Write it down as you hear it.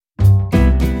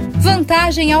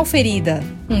Vantagem Auferida,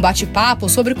 um bate-papo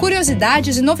sobre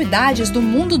curiosidades e novidades do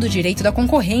mundo do direito da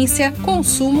concorrência,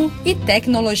 consumo e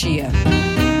tecnologia.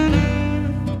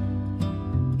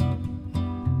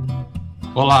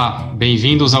 Olá,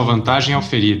 bem-vindos ao Vantagem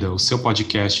Auferida, o seu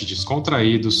podcast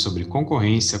descontraído sobre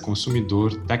concorrência,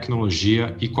 consumidor,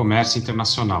 tecnologia e comércio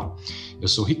internacional. Eu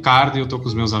sou o Ricardo e eu estou com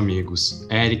os meus amigos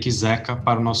Eric e Zeca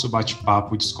para o nosso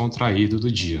bate-papo descontraído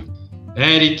do dia.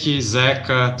 Eric,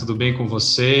 Zeca, tudo bem com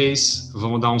vocês?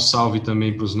 Vamos dar um salve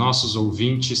também para os nossos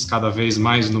ouvintes, cada vez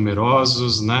mais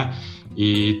numerosos, né?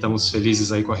 E estamos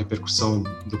felizes aí com a repercussão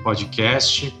do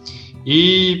podcast.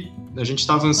 E a gente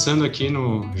está avançando aqui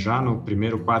já no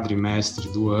primeiro quadrimestre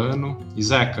do ano. E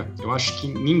Zeca, eu acho que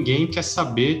ninguém quer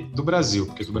saber do Brasil,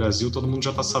 porque do Brasil todo mundo já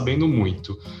está sabendo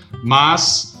muito.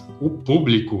 Mas o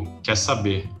público quer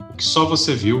saber o que só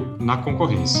você viu na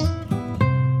concorrência.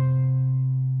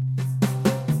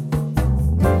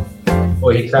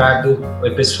 Oi, Ricardo.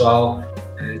 Oi, pessoal.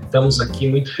 Estamos aqui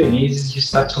muito felizes de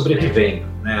estar sobrevivendo,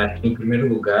 né? Acho que, em primeiro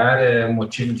lugar, é um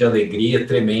motivo de alegria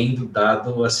tremendo,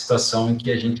 dado a situação em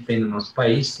que a gente tem no nosso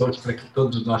país. Torço para que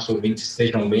todos os nossos ouvintes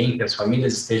estejam bem, que as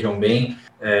famílias estejam bem,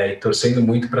 e torcendo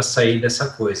muito para sair dessa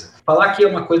coisa. Falar que é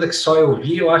uma coisa que só eu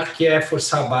vi, eu acho que é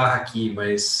forçar a barra aqui,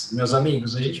 mas, meus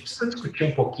amigos, a gente precisa discutir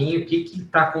um pouquinho o que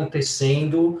está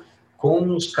acontecendo com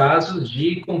os casos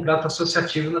de contrato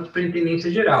associativo na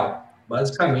Superintendência Geral.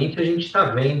 Basicamente, a gente está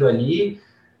vendo ali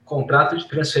contrato de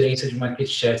transferência de market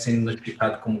share sendo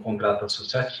notificado como contrato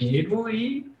associativo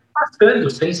e passando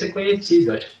sem ser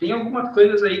conhecido. Acho que tem algumas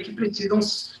coisas aí que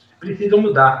precisam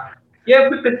mudar. E aí eu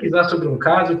fui pesquisar sobre um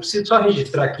caso, eu preciso só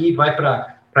registrar aqui, vai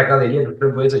para a galeria do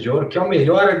Framboesa de Ouro, que é o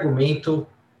melhor argumento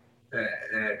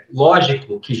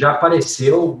lógico que já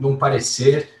apareceu num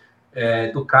parecer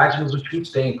do CAD nos últimos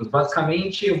tempos.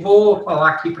 Basicamente, eu vou falar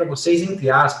aqui para vocês entre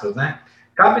aspas, né?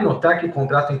 Cabe notar que o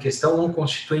contrato em questão não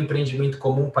constitui empreendimento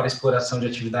comum para exploração de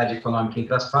atividade econômica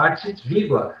entre as partes,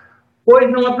 vírgula, pois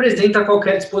não apresenta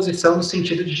qualquer disposição no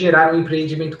sentido de gerar um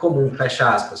empreendimento comum, fecha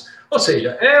aspas. Ou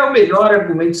seja, é o melhor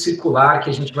argumento circular que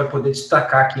a gente vai poder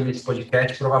destacar aqui nesse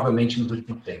podcast, provavelmente nos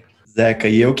últimos tempos. Zeca,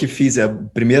 e eu que fiz,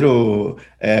 primeiro,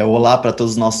 olá para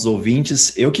todos os nossos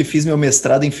ouvintes, eu que fiz meu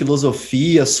mestrado em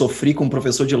filosofia, sofri com um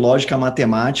professor de lógica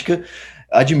matemática.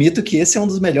 Admito que esse é um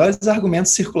dos melhores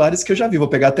argumentos circulares que eu já vi. Vou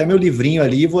pegar até meu livrinho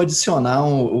ali e vou adicionar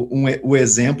o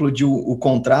exemplo de o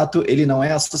contrato, ele não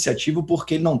é associativo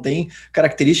porque ele não tem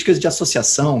características de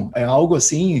associação. É algo,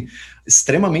 assim,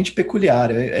 extremamente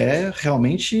peculiar. É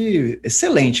realmente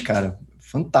excelente, cara.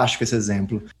 Fantástico esse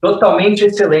exemplo. Totalmente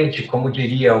excelente, como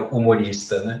diria o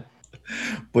humorista, né?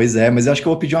 Pois é, mas eu acho que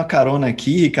eu vou pedir uma carona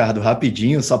aqui, Ricardo,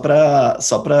 rapidinho, só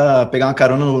para pegar uma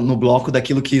carona no bloco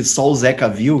daquilo que só o Zeca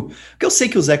viu, porque eu sei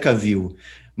que o Zeca viu,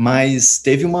 mas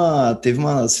teve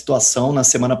uma situação na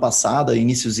semana passada,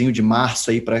 iniciozinho de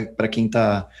março aí para quem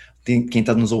tá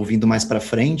nos ouvindo mais para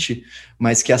frente,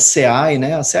 mas que a SEAI,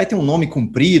 né? A SEAI tem um nome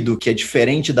comprido, que é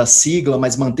diferente da sigla,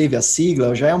 mas manteve a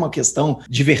sigla, já é uma questão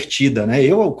divertida, né?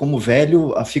 Eu, como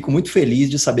velho, fico muito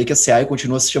feliz de saber que a SEAI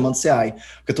continua se chamando SEAI,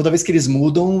 porque toda vez que eles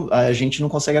mudam, a gente não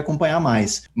consegue acompanhar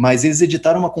mais. Mas eles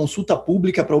editaram uma consulta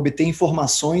pública para obter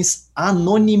informações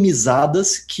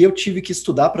anonimizadas, que eu tive que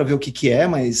estudar para ver o que é,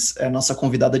 mas a nossa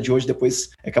convidada de hoje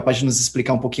depois é capaz de nos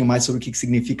explicar um pouquinho mais sobre o que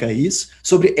significa isso,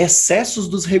 sobre excessos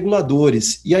dos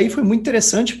reguladores. E aí foi muito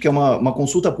interessante, porque é uma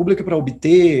consulta pública para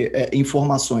obter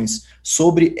informações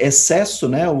sobre excesso,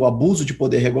 né, o abuso de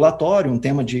poder regulatório, um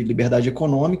tema de liberdade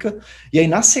econômica, e aí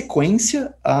na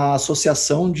sequência a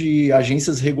Associação de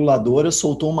Agências Reguladoras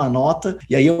soltou uma nota,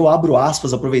 e aí eu abro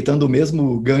aspas, aproveitando o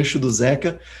mesmo gancho do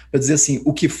Zeca, para dizer assim,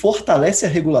 o que fortalece a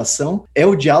regulação é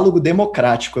o diálogo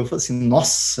democrático. Eu falei assim,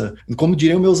 nossa, como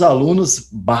diriam meus alunos,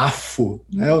 bafo,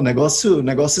 né, o negócio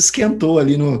esquentou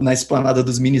ali na esplanada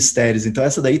dos ministérios, então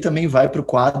essa daí também vai para o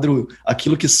quadro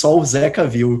aquilo que só o Zeca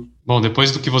viu. Bom,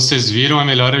 depois do que vocês viram, é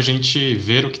melhor a gente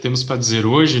ver o que temos para dizer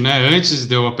hoje, né? Antes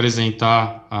de eu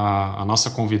apresentar a nossa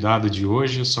convidada de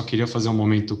hoje, eu só queria fazer um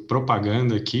momento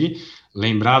propaganda aqui,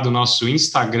 lembrar do nosso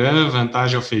Instagram,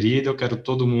 Vantagem Auferida, eu quero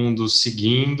todo mundo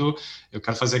seguindo, eu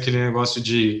quero fazer aquele negócio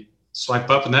de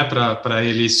swipe up, né, para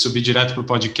ele subir direto para o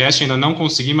podcast, ainda não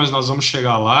consegui, mas nós vamos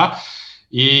chegar lá.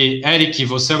 E, Eric,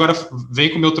 você agora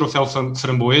veio com o meu troféu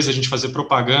Framboesa, a gente fazer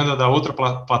propaganda da outra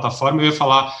plataforma, eu ia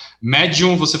falar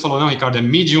Medium, você falou, não, Ricardo, é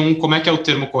Medium, como é que é o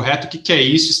termo correto, o que é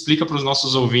isso? Explica para os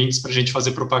nossos ouvintes, para a gente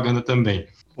fazer propaganda também.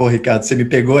 Pô, Ricardo, você me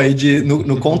pegou aí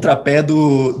no contrapé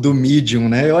do Medium,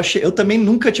 né? Eu também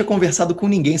nunca tinha conversado com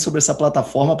ninguém sobre essa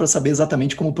plataforma para saber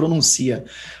exatamente como pronuncia,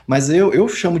 mas eu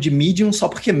chamo de Medium só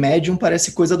porque Medium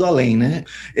parece coisa do além, né?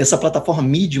 Essa plataforma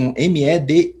Medium,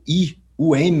 MEDIUM,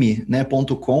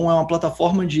 um, é uma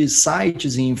plataforma de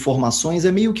sites e informações,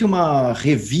 é meio que uma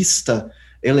revista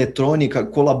eletrônica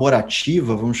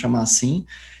colaborativa, vamos chamar assim.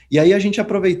 E aí a gente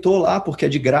aproveitou lá, porque é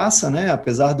de graça, né?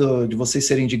 Apesar de vocês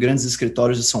serem de grandes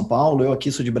escritórios de São Paulo, eu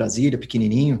aqui sou de Brasília,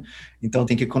 pequenininho, então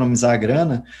tem que economizar a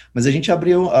grana, mas a gente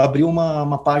abriu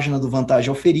uma página do Vantagem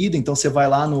Auferida, então você vai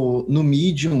lá no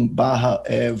Medium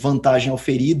 /Vantagem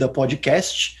Auferida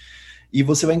podcast, e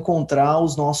você vai encontrar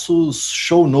os nossos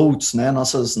show notes, né?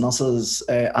 Nossas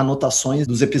anotações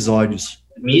dos episódios.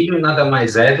 Medium nada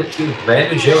mais é do que o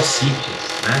velho GeoCities,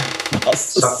 né?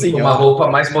 Nossa Só que com Senhora. uma roupa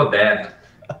mais moderna.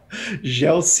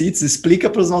 GeoCities, explica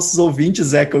para os nossos ouvintes,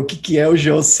 Zeca, o que é o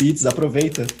GeoCities,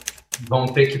 aproveita. Vão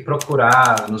ter que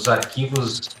procurar nos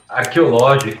arquivos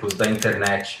arqueológicos da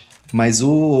internet.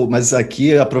 Mas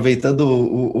aqui, aproveitando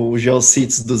o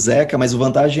GeoCities do Zeca, mas o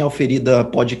Vantagem Auferida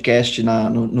podcast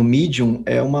no Medium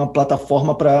é uma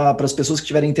plataforma para as pessoas que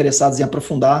estiverem interessadas em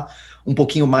aprofundar um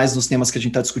pouquinho mais nos temas que a gente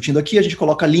está discutindo aqui. A gente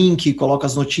coloca link, coloca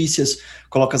as notícias,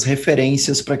 coloca as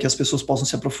referências para que as pessoas possam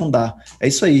se aprofundar. É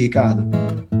isso aí, Ricardo.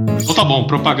 Então tá bom,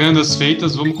 propagandas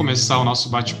feitas, vamos começar o nosso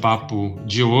bate-papo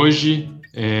de hoje.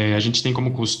 A gente tem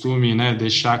como costume, né,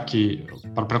 deixar que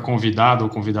para convidado ou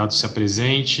convidado se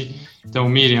apresente. Então,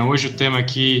 Miriam, hoje o tema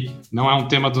aqui não é um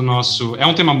tema é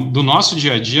um tema do nosso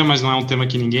dia a dia, mas não é um tema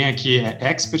que ninguém aqui é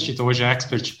expert, então hoje a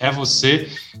expert é você.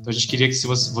 Então a gente queria que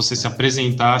você se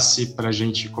apresentasse para a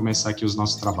gente começar aqui os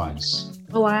nossos trabalhos.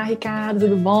 Olá, Ricardo,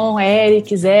 tudo bom?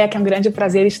 Eric, Zeca, é um grande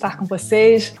prazer estar com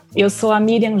vocês. Eu sou a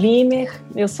Miriam Limer,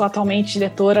 eu sou atualmente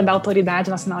diretora da Autoridade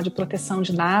Nacional de Proteção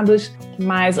de Dados,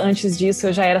 mas antes disso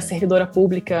eu já era servidora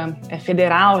pública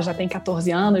federal, já tem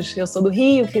 14 anos. Eu sou do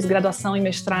Rio, fiz graduação e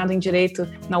mestrado em Direito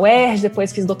na UERJ,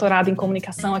 depois fiz doutorado em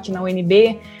Comunicação aqui na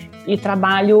UNB, e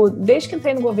trabalho, desde que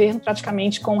entrei no governo,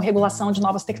 praticamente com regulação de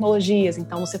novas tecnologias,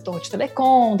 então no setor de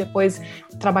telecom, depois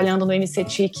trabalhando no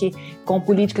NCTIC com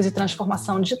políticas de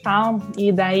transformação digital,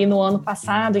 e daí no ano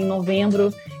passado, em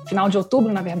novembro, final de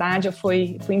outubro, na verdade, eu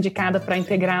fui indicada para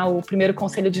integrar o primeiro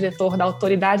conselho diretor da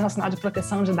Autoridade Nacional de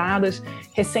Proteção de Dados,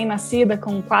 recém-nascida,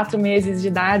 com 4 meses de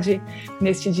idade,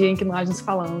 neste dia em que nós nos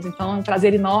falamos. Então é um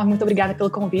prazer enorme, muito obrigada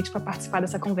pelo convite para participar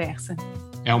dessa conversa.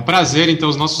 É um prazer, então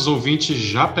os nossos ouvintes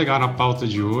já pegaram a pauta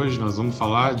de hoje, nós vamos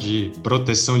falar de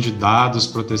proteção de dados,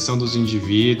 proteção dos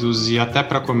indivíduos, e até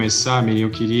para começar, Miriam, eu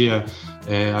queria,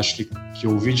 acho que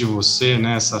ouvir de você,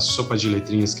 né, essa sopa de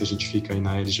letrinhas que a gente fica aí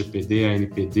na LGPD, a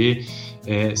NPD,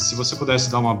 se você pudesse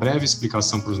dar uma breve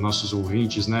explicação para os nossos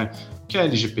ouvintes, né, o que é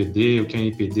LGPD, o que é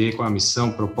NPD, qual é a missão,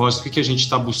 o propósito, o que a gente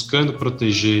está buscando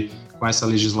proteger com essa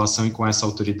legislação e com essa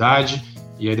autoridade.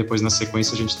 E aí depois, na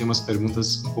sequência, a gente tem umas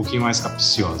perguntas um pouquinho mais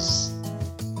capciosas.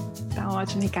 Tá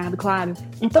ótimo, Ricardo, claro.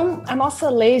 Então, a nossa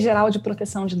Lei Geral de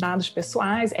Proteção de Dados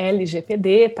Pessoais,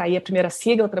 LGPD, tá aí a primeira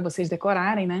sigla para vocês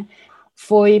decorarem, né?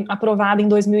 Foi aprovada em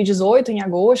 2018, em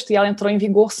agosto, e ela entrou em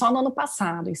vigor só no ano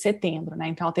passado, em setembro, né?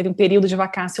 Então, ela teve um período de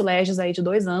vacácio legis aí de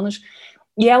 2 anos,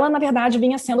 e ela, na verdade,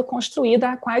 vinha sendo construída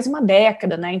há quase uma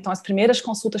década, né? Então, as primeiras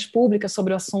consultas públicas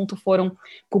sobre o assunto foram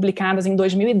publicadas em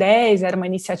 2010, era uma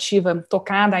iniciativa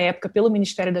tocada à época pelo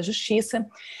Ministério da Justiça,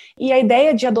 e a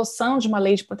ideia de adoção de uma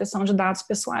lei de proteção de dados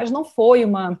pessoais não foi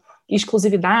uma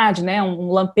exclusividade, né,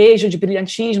 um lampejo de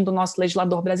brilhantismo do nosso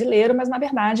legislador brasileiro, mas, na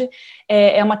verdade,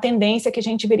 é uma tendência que a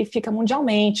gente verifica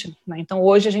mundialmente, né? Então,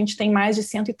 hoje a gente tem mais de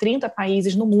 130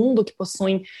 países no mundo que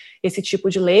possuem esse tipo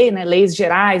de lei, né, leis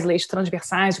gerais, leis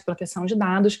transversais de proteção de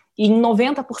dados, e em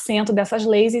 90% dessas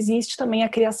leis existe também a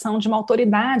criação de uma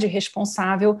autoridade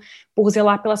responsável por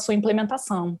zelar pela sua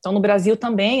implementação. Então, no Brasil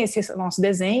também, esse é o nosso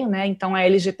desenho, né? Então, a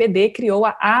LGPD criou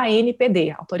a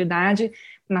ANPD, Autoridade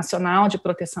Nacional de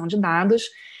Proteção de Dados,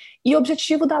 e o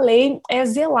objetivo da lei é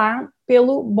zelar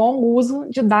pelo bom uso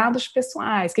de dados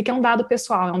pessoais. O que é um dado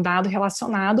pessoal? É um dado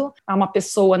relacionado a uma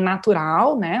pessoa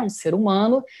natural, né, um ser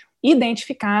humano,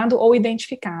 identificado ou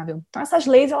identificável. Então, essas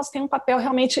leis, elas têm um papel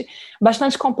realmente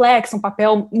bastante complexo, um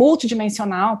papel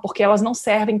multidimensional, porque elas não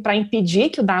servem para impedir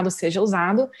que o dado seja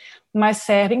usado, mas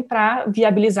servem para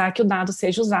viabilizar que o dado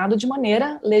seja usado de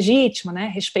maneira legítima,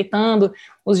 né, respeitando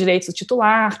os direitos do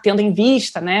titular, tendo em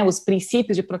vista, né, os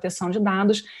princípios de proteção de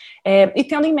dados, e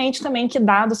tendo em mente também que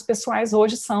dados pessoais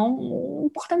hoje são um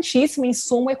importantíssimo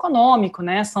insumo econômico,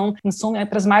 né, são insumo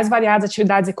para as mais variadas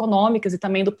atividades econômicas e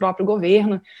também do próprio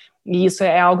governo, e isso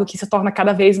é algo que se torna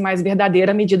cada vez mais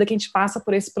verdadeiro à medida que a gente passa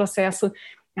por esse processo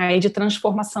aí de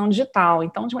transformação digital.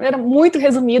 Então, de maneira muito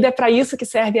resumida, é para isso que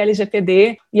serve a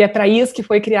LGPD e é para isso que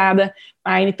foi criada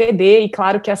a ANPD, e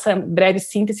claro que essa breve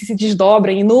síntese se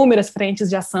desdobra em inúmeras frentes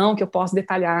de ação que eu posso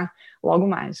detalhar logo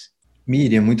mais.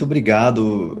 Miriam, muito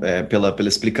obrigado pela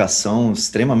explicação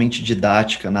extremamente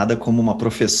didática, nada como uma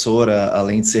professora,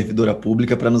 além de servidora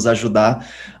pública, para nos ajudar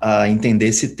a entender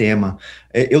esse tema.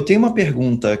 Eu tenho uma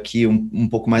pergunta aqui um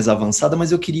pouco mais avançada,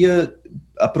 mas eu queria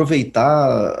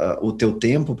aproveitar o teu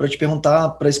tempo para te perguntar,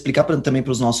 para explicar também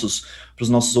para os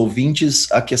nossos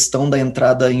ouvintes a questão da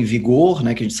entrada em vigor,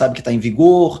 né, que a gente sabe que está em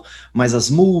vigor, mas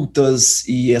as multas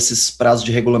e esses prazos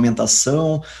de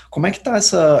regulamentação. Como é que está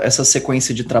essa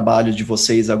sequência de trabalho de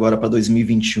vocês agora para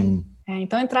 2021?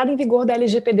 Então, a entrada em vigor da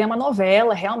LGPD é uma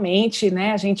novela, realmente,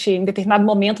 né? A gente, em determinado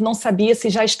momento, não sabia se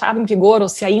já estava em vigor ou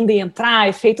se ainda ia entrar,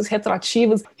 efeitos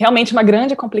retroativos, realmente uma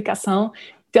grande complicação.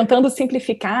 Tentando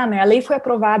simplificar, né, a lei foi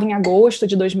aprovada em agosto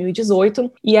de 2018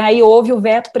 e aí houve o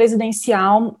veto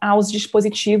presidencial aos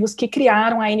dispositivos que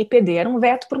criaram a NPD. Era um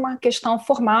veto por uma questão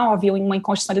formal, havia uma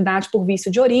inconstitucionalidade por vício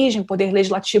de origem, o Poder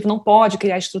Legislativo não pode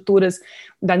criar estruturas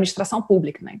da administração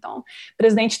pública, né? Então, o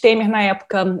presidente Temer, na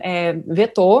época,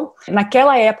 vetou.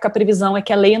 Naquela época, a previsão é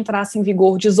que a lei entrasse em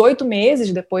vigor 18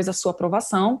 meses depois da sua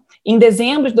aprovação. Em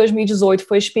dezembro de 2018,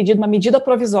 foi expedida uma medida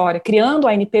provisória, criando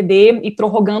a NPD e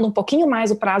prorrogando um pouquinho mais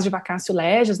o prazo de vacatio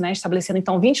legis, né, estabelecendo,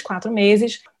 então, 24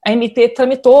 meses. A MP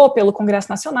tramitou pelo Congresso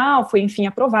Nacional, foi, enfim,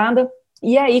 aprovada.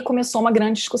 E aí começou uma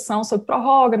grande discussão sobre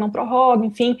prorroga, não prorroga,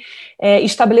 enfim,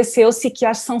 estabeleceu-se que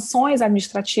as sanções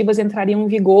administrativas entrariam em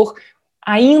vigor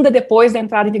ainda depois da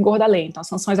entrada em vigor da lei. Então, as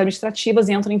sanções administrativas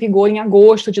entram em vigor em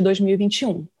agosto de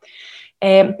 2021.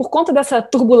 Por conta dessa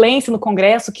turbulência no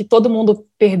Congresso, que todo mundo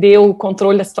perdeu o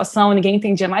controle da situação, ninguém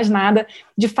entendia mais nada,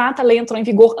 de fato a lei entrou em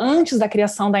vigor antes da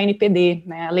criação da NPD,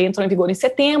 né? A lei entrou em vigor em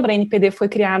setembro, a NPD foi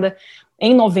criada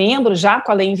em novembro, já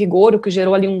com a lei em vigor, o que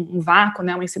gerou ali um vácuo,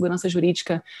 né, uma insegurança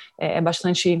jurídica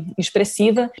bastante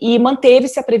expressiva, e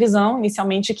manteve-se a previsão,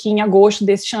 inicialmente, que em agosto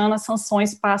deste ano as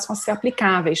sanções passam a ser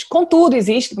aplicáveis. Contudo,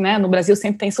 existe, né, no Brasil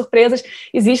sempre tem surpresas,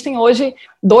 existem hoje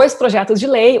 2 projetos de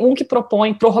lei, um que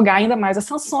propõe prorrogar ainda mais as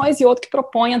sanções e outro que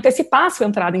propõe antecipar a sua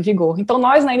entrada em vigor. Então,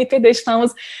 nós na NPD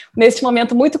estamos, neste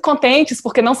momento, muito contentes,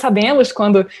 porque não sabemos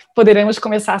quando poderemos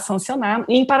começar a sancionar,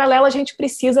 e, em paralelo, a gente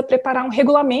precisa preparar um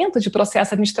regulamento de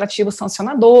processo administrativo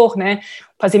sancionador, né,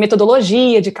 fazer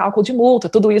metodologia de cálculo de multa,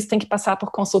 tudo isso tem que passar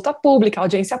por consulta pública,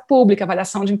 audiência pública,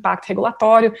 avaliação de impacto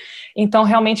regulatório. Então,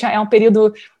 realmente é um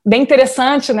período bem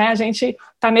interessante, né? A gente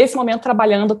está nesse momento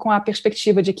trabalhando com a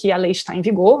perspectiva de que a lei está em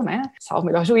vigor, né, salvo o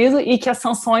melhor juízo, e que as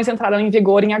sanções entrarão em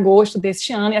vigor em agosto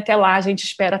deste ano, e até lá a gente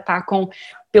espera estar com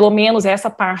pelo menos essa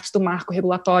parte do marco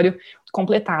regulatório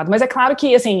completado. Mas é claro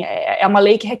que, assim, é uma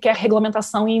lei que requer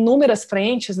regulamentação em inúmeras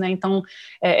frentes, né? Então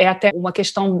é até uma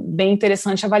questão bem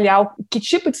interessante avaliar que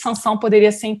tipo de sanção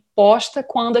poderia ser imposta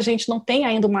quando a gente não tem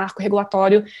ainda o marco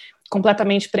regulatório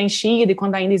completamente preenchido e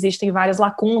quando ainda existem várias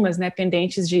lacunas, né,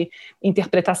 pendentes de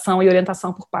interpretação e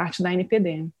orientação por parte da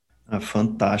NPD.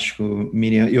 Fantástico,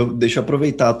 Miriam. Deixa eu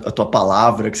aproveitar a tua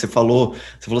palavra que você falou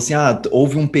assim,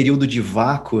 houve um período de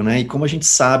vácuo, né? E como a gente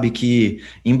sabe que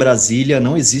em Brasília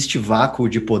não existe vácuo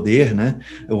de poder, né?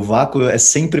 O vácuo é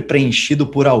sempre preenchido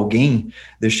por alguém.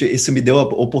 Isso me deu a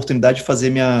oportunidade de fazer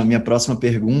minha próxima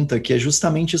pergunta, que é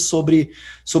justamente sobre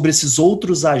esses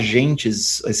outros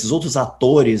agentes, esses outros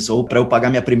atores, ou para eu pagar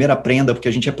minha primeira prenda, porque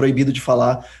a gente é proibido de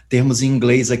falar termos em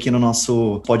inglês aqui no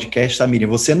nosso podcast, tá, Miriam?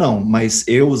 Você não, mas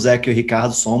eu, o Zeca e o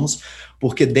Ricardo somos,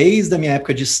 porque desde a minha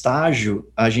época de estágio,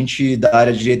 a gente da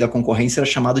área de direito da concorrência era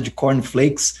chamado de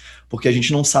cornflakes, porque a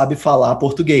gente não sabe falar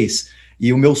português.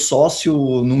 E o meu sócio,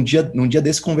 num dia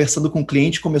desse, conversando com o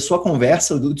cliente, começou a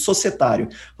conversa do societário,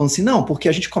 falando assim, não, porque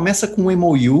a gente começa com o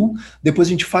MOU, depois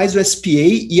a gente faz o SPA,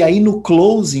 e aí no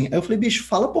closing, aí eu falei, bicho,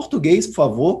 fala português, por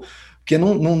favor, porque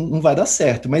não vai dar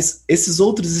certo. Mas esses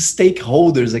outros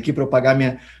stakeholders aqui, para eu pagar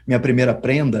minha primeira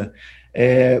prenda,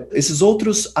 esses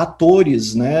outros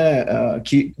atores, né,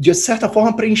 que de certa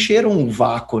forma preencheram um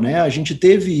vácuo, né? A gente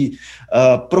teve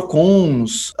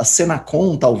Procons, a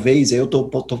Senacom, talvez, aí eu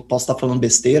posso estar falando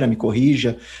besteira, me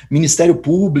corrija, Ministério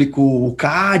Público, o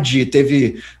CAD,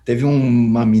 teve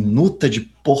uma minuta de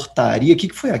portaria. O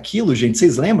que foi aquilo, gente?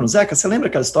 Vocês lembram? Zeca, você lembra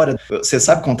aquela história? Você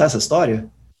sabe contar essa história?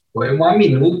 Foi uma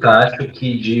minuta, acho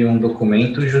que, de um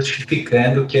documento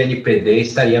justificando que a NPD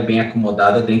estaria bem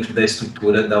acomodada dentro da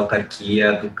estrutura da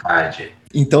autarquia do CAD.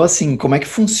 Então, assim, como é que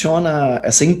funciona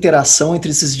essa interação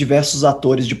entre esses diversos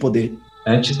atores de poder?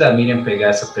 Antes da Miriam pegar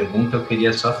essa pergunta, eu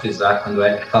queria só frisar, quando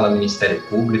ele fala Ministério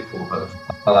Público,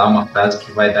 falar uma frase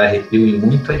que vai dar arrepio em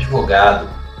muito advogado.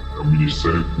 É o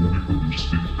Ministério Público do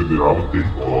Distrito Federal e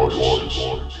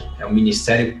Territórios. É o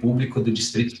Ministério Público do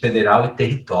Distrito Federal e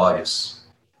Territórios.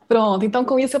 Pronto, então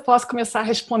com isso eu posso começar a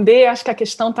responder, acho que a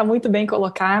questão está muito bem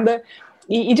colocada.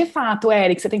 E de fato,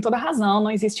 Eric, você tem toda a razão,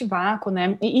 não existe vácuo,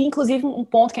 né? E inclusive, um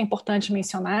ponto que é importante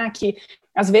mencionar, que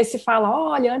às vezes se fala,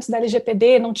 olha, antes da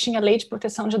LGPD não tinha lei de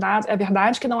proteção de dados. É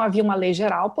verdade que não havia uma lei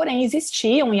geral, porém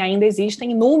existiam e ainda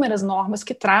existem inúmeras normas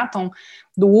que tratam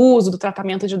do uso, do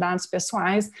tratamento de dados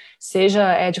pessoais,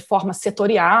 seja de forma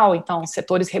setorial, então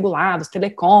setores regulados,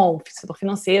 telecom, setor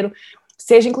financeiro,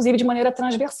 seja inclusive de maneira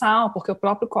transversal, porque o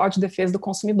próprio Código de Defesa do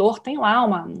Consumidor tem lá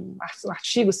um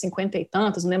artigo 50 e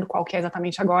tantos, não lembro qual que é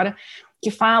exatamente agora, que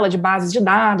fala de bases de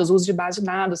dados, uso de bases de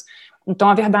dados. Então,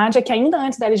 a verdade é que ainda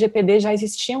antes da LGPD já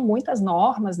existiam muitas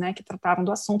normas, né, que tratavam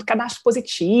do assunto, cadastro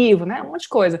positivo, né, um monte de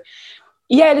coisa.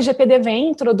 E a LGPD vem e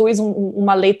introduz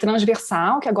uma lei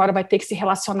transversal, que agora vai ter que se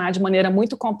relacionar de maneira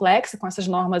muito complexa com essas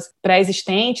normas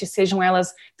pré-existentes, sejam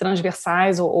elas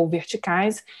transversais ou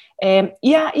verticais.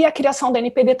 E a criação da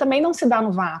NPD também não se dá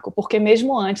no vácuo, porque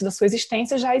mesmo antes da sua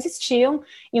existência já existiam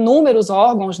inúmeros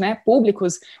órgãos, né,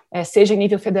 públicos, seja em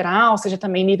nível federal, seja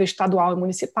também em nível estadual e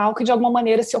municipal, que de alguma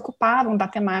maneira se ocupavam da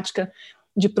temática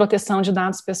de proteção de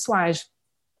dados pessoais.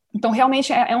 Então,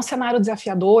 realmente é um cenário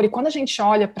desafiador, e quando a gente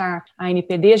olha para a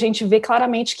NPD, a gente vê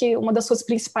claramente que uma das suas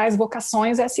principais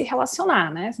vocações é se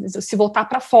relacionar, né, se voltar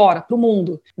para fora, para o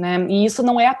mundo, né, e isso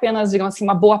não é apenas, digamos assim,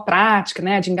 uma boa prática,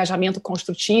 né, de engajamento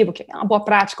construtivo, que é uma boa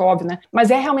prática, óbvio, né,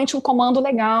 mas é realmente um comando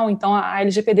legal. Então, a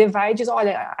LGPD vai e diz,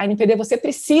 olha, a NPD, você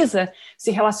precisa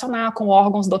se relacionar com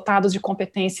órgãos dotados de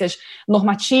competências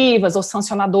normativas ou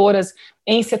sancionadoras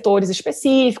em setores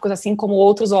específicos, assim como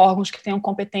outros órgãos que tenham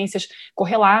competências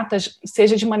correlatas,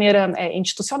 seja de maneira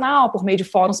institucional, por meio de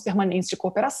fóruns permanentes de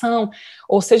cooperação,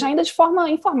 ou seja ainda de forma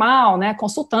informal, né,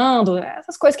 consultando,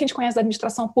 essas coisas que a gente conhece da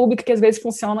administração pública, que às vezes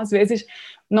funcionam, às vezes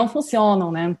não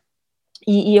funcionam, né.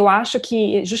 E eu acho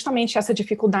que justamente essa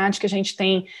dificuldade que a gente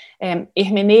tem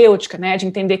hermenêutica, né, de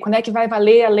entender quando é que vai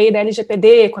valer a lei da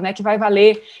LGPD, quando é que vai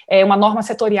valer uma norma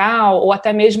setorial, ou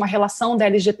até mesmo a relação da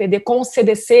LGPD com o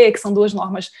CDC, que são duas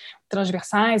normas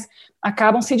transversais,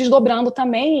 acabam se desdobrando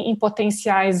também em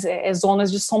potenciais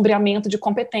zonas de sombreamento de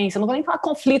competência. Não vou nem falar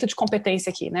conflito de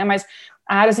competência aqui, né, mas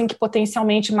áreas em que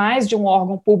potencialmente mais de um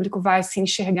órgão público vai se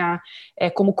enxergar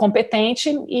como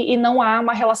competente e não há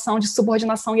uma relação de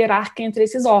subordinação hierárquica entre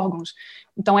esses órgãos.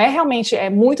 Então, realmente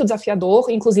muito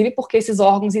desafiador, inclusive porque esses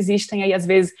órgãos existem aí, às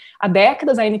vezes, há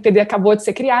décadas. A NPD acabou de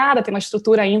ser criada, tem uma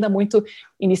estrutura ainda muito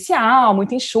inicial,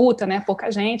 muito enxuta, né,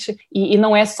 pouca gente, e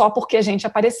não é só porque a gente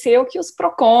apareceu que os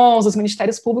PROCONs, os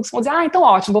ministérios públicos vão dizer, então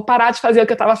ótimo, vou parar de fazer o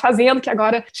que eu estava fazendo, que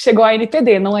agora chegou a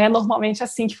NPD. Não é normalmente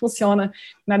assim que funciona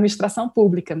na administração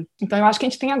pública. Então, eu acho que a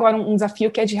gente tem agora um desafio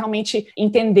que é de realmente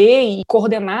entender e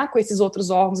coordenar com esses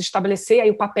outros órgãos, estabelecer aí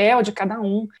o papel de cada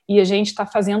um, e a gente está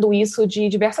fazendo isso de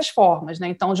diversas formas, né?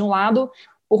 Então, de um lado,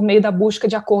 por meio da busca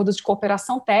de acordos de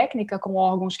cooperação técnica com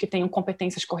órgãos que tenham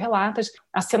competências correlatas.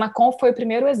 A Senacom foi o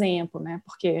primeiro exemplo, né?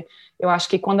 Porque eu acho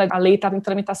que quando a lei estava em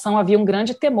tramitação havia um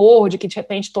grande temor de que, de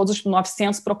repente, todos os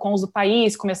 900 PROCONs do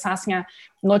país começassem a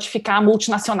notificar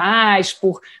multinacionais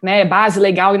por, né, base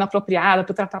legal inapropriada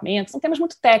para o tratamento. São temas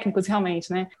muito técnicos,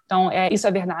 realmente, né? Então, isso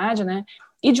é verdade, né?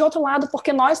 E, de outro lado,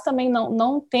 porque nós também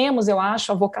não temos, eu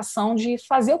acho, a vocação de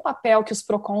fazer o papel que os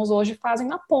PROCONs hoje fazem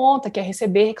na ponta, que é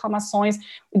receber reclamações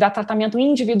e dar tratamento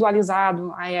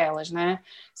individualizado a elas, né?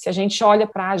 Se a gente olha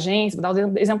para a agência, vou dar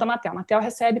o exemplo da Anatel. A Anatel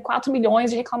recebe 4 milhões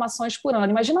de reclamações por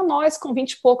ano. Imagina nós, com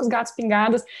 20 e poucos gatos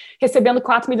pingados, recebendo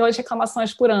 4 milhões de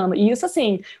reclamações por ano. E isso,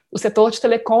 assim, o setor de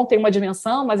telecom tem uma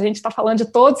dimensão, mas a gente está falando de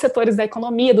todos os setores da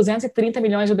economia, 230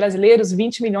 milhões de brasileiros,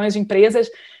 20 milhões de empresas,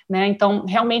 né? Então,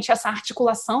 realmente, essa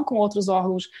articulação com outros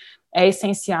órgãos é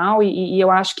essencial, e eu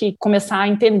acho que começar a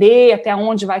entender até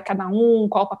onde vai cada um,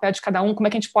 qual o papel de cada um, como é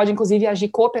que a gente pode, inclusive, agir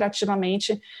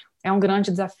cooperativamente, é um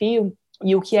grande desafio.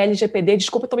 E o que a LGPD,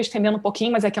 desculpa, estou me estendendo um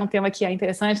pouquinho, mas é que é um tema que é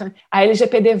interessante, né? A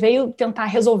LGPD veio tentar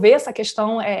resolver essa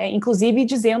questão, inclusive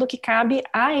dizendo que cabe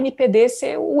à NPD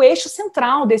ser o eixo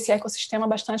central desse ecossistema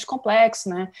bastante complexo,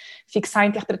 né? Fixar a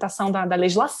interpretação da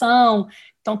legislação.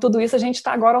 Então, tudo isso a gente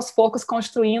está agora aos poucos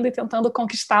construindo e tentando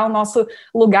conquistar o nosso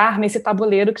lugar nesse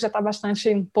tabuleiro que já está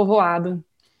bastante povoado.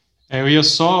 Eu ia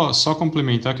só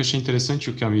complementar, que eu achei interessante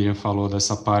o que a Miriam falou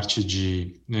dessa parte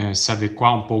de se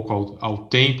adequar um pouco ao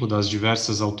tempo das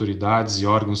diversas autoridades e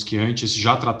órgãos que antes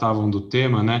já tratavam do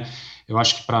tema, né? Eu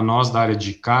acho que para nós da área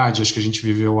de CAD, acho que a gente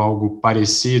viveu algo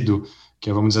parecido, que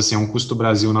é, vamos dizer assim, um custo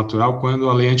Brasil natural, quando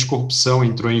a lei anticorrupção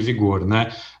entrou em vigor, né?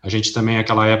 A gente também,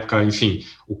 naquela época, enfim,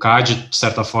 o CAD, de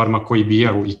certa forma, coibia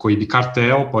e coíbe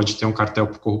cartel, pode ter um cartel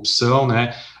por corrupção,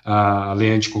 né? A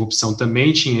lei anticorrupção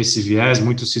também tinha esse viés,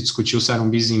 muito se discutiu se era um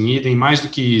bis in idem. Mais do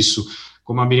que isso,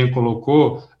 como a Miriam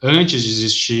colocou, antes de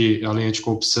existir a lei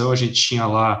anticorrupção, a gente tinha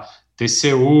lá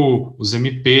TCU, os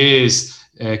MPs,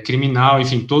 criminal,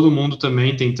 enfim, todo mundo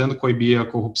também tentando coibir a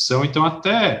corrupção. Então,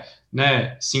 até,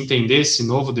 né, se entender esse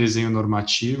novo desenho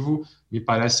normativo, me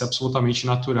parece absolutamente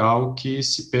natural que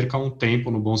se perca um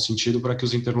tempo, no bom sentido, para que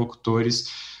os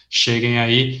interlocutores cheguem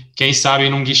aí, quem sabe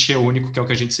num guichê único, que é o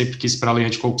que a gente sempre quis para a lei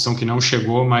anticorrupção, que não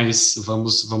chegou, mas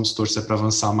vamos torcer para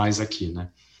avançar mais aqui, né?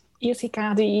 Isso,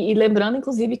 Ricardo, e lembrando,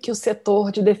 inclusive, que o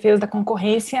setor de defesa da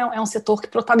concorrência é um setor que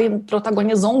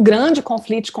protagonizou um grande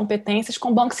conflito de competências com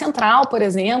o Banco Central, por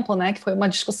exemplo, né, que foi uma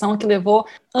discussão que levou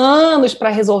anos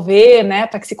para resolver, né,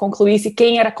 para que se concluísse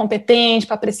quem era competente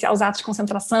para apreciar os atos de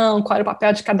concentração, qual era o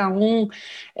papel de cada um.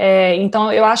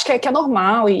 Então, eu acho que é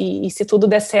normal, e se tudo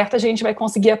der certo, a gente vai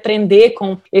conseguir aprender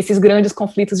com esses grandes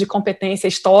conflitos de competência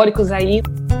históricos aí.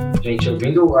 Gente,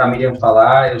 ouvindo a Miriam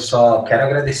falar, eu só quero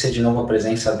agradecer de novo a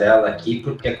presença dela aqui,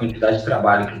 porque a quantidade de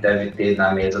trabalho que deve ter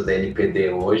na mesa da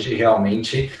NPD hoje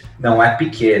realmente não é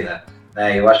pequena,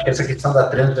 né? Eu acho que essa questão da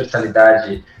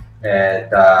transversalidade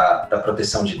da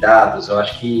proteção de dados, eu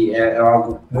acho que é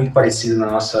algo muito parecido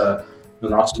no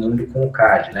nosso mundo com o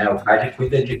CAD, né? O CAD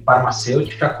cuida de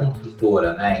farmacêutica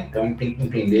construtora, né? Então tem que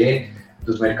entender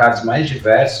dos mercados mais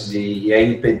diversos e a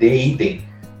NPD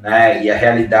idem, né? E a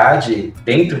realidade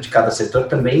dentro de cada setor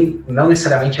também não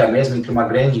necessariamente é a mesma entre uma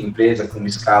grande empresa com uma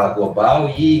escala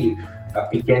global e a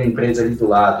pequena empresa ali do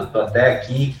lado. Estou até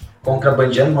aqui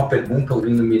contrabandeando uma pergunta,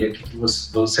 ouvindo, Miriam, o que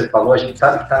você falou. A gente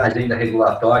sabe que está na agenda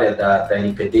regulatória da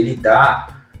NPD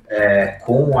lidar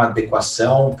com a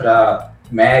adequação para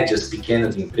médias,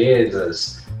 pequenas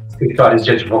empresas, escritórios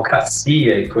de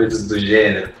advocacia e coisas do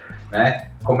gênero, né?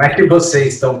 Como é que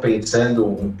vocês estão pensando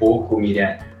um pouco,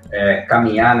 Miriam,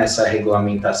 caminhar nessa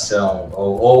regulamentação,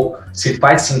 ou se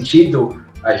faz sentido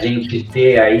a gente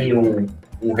ter aí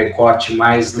um recorte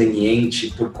mais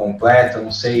leniente por completo? Eu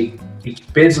não sei que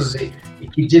pesos e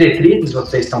que diretrizes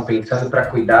vocês estão pensando para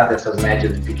cuidar dessas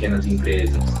médias e pequenas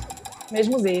empresas.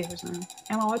 Mesmos erros, né?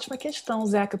 É uma ótima questão,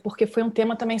 Zeca, porque foi um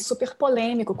tema também super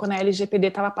polêmico quando a LGPD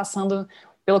estava passando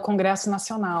pelo Congresso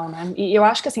Nacional, né? E eu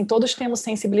acho que, assim, todos temos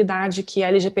sensibilidade que a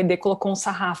LGPD colocou um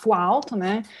sarrafo alto,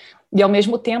 né? E, ao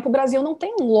mesmo tempo, o Brasil não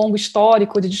tem um longo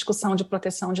histórico de discussão de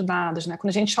proteção de dados, né? Quando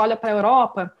a gente olha para a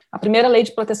Europa, a primeira lei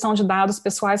de proteção de dados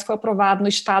pessoais foi aprovada no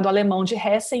estado alemão de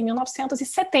Hesse em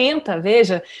 1970,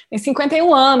 veja, tem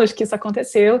 51 anos que isso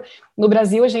aconteceu. No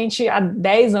Brasil, a gente, há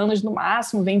 10 anos no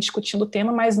máximo, vem discutindo o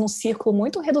tema, mas num círculo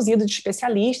muito reduzido de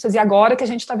especialistas, e agora que a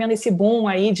gente está vendo esse boom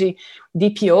aí de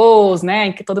DPOs, né,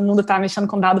 em que todo mundo está mexendo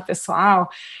com dado pessoal,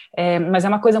 mas é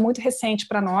uma coisa muito recente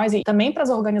para nós, e também para as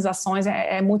organizações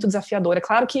é muito desafiador. É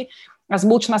claro que as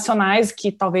multinacionais,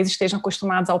 que talvez estejam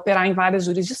acostumadas a operar em várias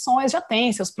jurisdições, já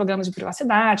têm seus programas de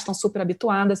privacidade, estão super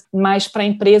habituadas, mas para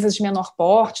empresas de menor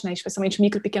porte, né, especialmente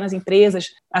micro e pequenas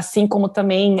empresas, assim como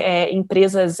também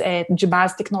empresas de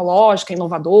base tecnológica,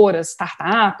 inovadoras,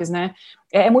 startups, né,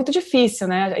 é muito difícil,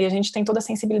 né, e a gente tem toda a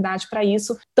sensibilidade para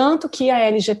isso, tanto que a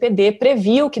LGPD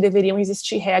previu que deveriam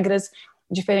existir regras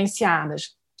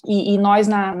diferenciadas. E nós,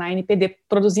 na NPD,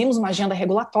 produzimos uma agenda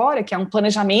regulatória, que é um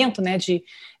planejamento, né, de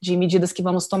medidas que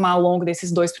vamos tomar ao longo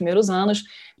desses 2 primeiros anos,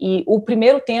 e o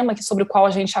primeiro tema sobre o qual a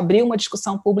gente abriu uma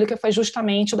discussão pública foi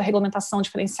justamente o da regulamentação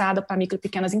diferenciada para micro e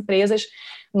pequenas empresas.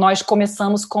 Nós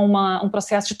começamos com um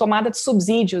processo de tomada de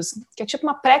subsídios, que é tipo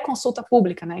uma pré-consulta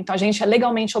pública, né? Então a gente é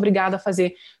legalmente obrigado a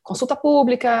fazer consulta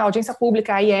pública, audiência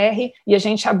pública, AIR, e a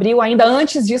gente abriu ainda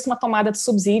antes disso uma tomada de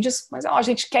subsídios, mas a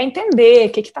gente quer entender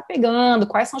o que está pegando,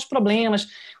 quais são os problemas,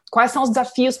 quais são os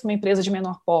desafios para uma empresa de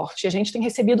menor porte. E a gente tem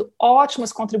recebido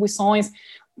ótimas contribuições,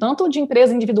 tanto de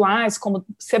empresas individuais, como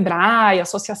Sebrae,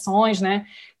 associações, né,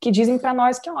 que dizem para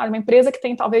nós que, olha, uma empresa que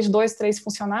tem talvez 2, 3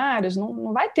 funcionários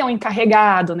não vai ter um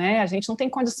encarregado, né, a gente não tem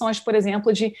condições, por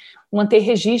exemplo, de manter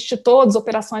registro de todas as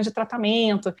operações de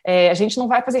tratamento, a gente não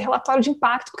vai fazer relatório de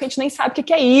impacto, porque a gente nem sabe o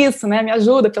que é isso, né, me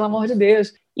ajuda, pelo amor de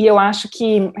Deus. E eu acho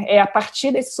que a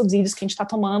partir desses subsídios que a gente está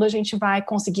tomando, a gente vai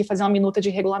conseguir fazer uma minuta de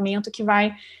regulamento que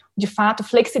vai, de fato,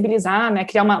 flexibilizar, né,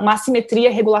 criar uma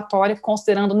assimetria regulatória,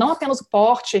 considerando não apenas o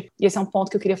porte, e esse é um ponto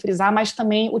que eu queria frisar, mas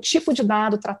também o tipo de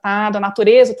dado tratado, a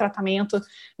natureza do tratamento,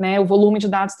 né, o volume de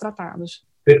dados tratados.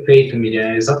 Perfeito,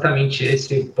 Miriam. É exatamente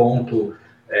esse ponto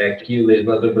que o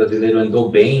legislador brasileiro andou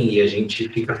bem, e a gente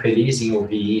fica feliz em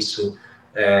ouvir isso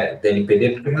da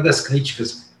NPD, porque uma das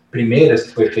críticas primeiras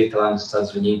que foi feita lá nos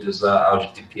Estados Unidos ao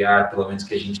GDPR, pelo menos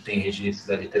que a gente tem registro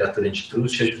da literatura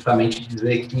antitrust, é justamente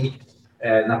dizer que,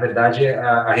 na verdade,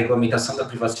 a regulamentação da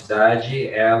privacidade,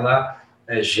 ela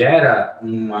gera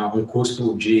um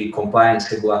custo de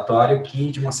compliance regulatório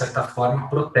que, de uma certa forma,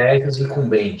 protege os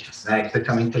incumbentes, né?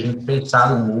 Especialmente a gente pensar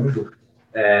num mundo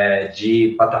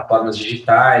de plataformas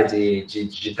digitais e de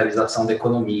digitalização da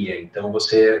economia. Então,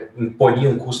 você imporia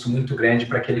um custo muito grande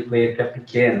para aquele player que é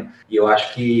pequeno. E eu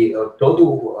acho que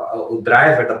todo o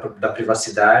driver da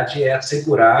privacidade é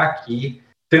assegurar que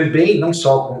também, não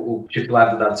só o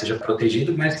titular do dado seja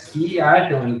protegido, mas que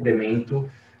haja um incremento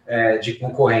de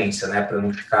concorrência, né, para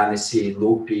não ficar nesse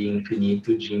loop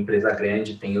infinito de empresa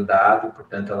grande tem o dado,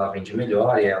 portanto, ela vende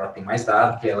melhor e ela tem mais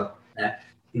dado que ela, né?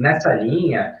 E nessa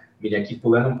linha, Miriam, aqui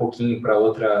pulando um pouquinho para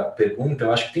outra pergunta,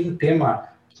 eu acho que tem um tema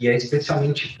que é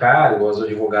especialmente caro aos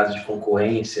advogados de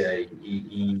concorrência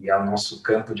e ao nosso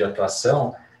campo de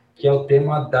atuação, que é o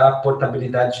tema da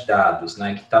portabilidade de dados,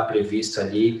 né, que está previsto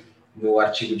ali no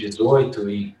artigo 18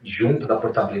 e junto da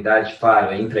portabilidade,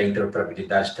 claro, entra a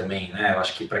interoperabilidade também, né? Eu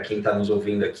acho que para quem está nos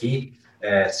ouvindo aqui,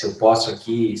 se eu posso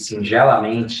aqui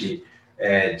singelamente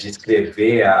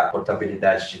descrever a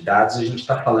portabilidade de dados, a gente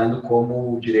está falando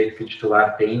como o direito que o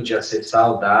titular tem de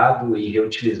acessar o dado e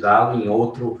reutilizá-lo em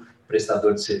outro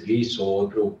prestador de serviço ou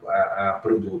outro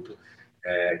produto.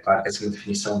 Claro que essa é uma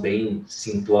definição bem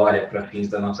simplória para fins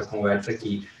da nossa conversa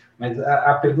aqui, mas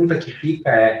a pergunta que fica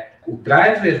é: o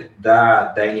driver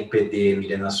da NPD,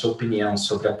 Miriam, na sua opinião,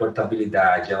 sobre a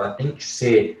portabilidade, ela tem que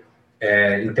ser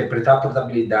interpretar a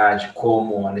portabilidade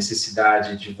como a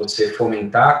necessidade de você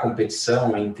fomentar a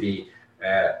competição entre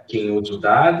quem usa o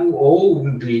dado ou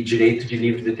o direito de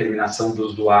livre determinação do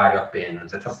usuário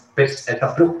apenas? Essa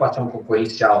preocupação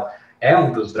concorrencial é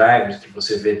um dos drivers que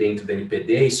você vê dentro da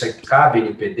NPD? Isso cabe à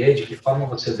NPD? De que forma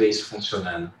você vê isso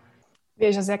funcionando?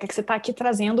 Veja, Zeca, que você está aqui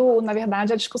trazendo, na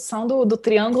verdade, a discussão do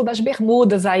triângulo das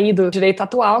bermudas aí do direito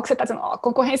atual, que você está dizendo,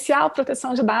 concorrencial,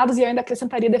 proteção de dados, e eu ainda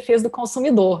acrescentaria defesa do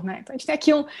consumidor, né? Então, a gente tem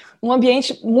aqui um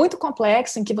ambiente muito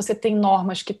complexo, em que você tem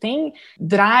normas que têm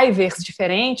drivers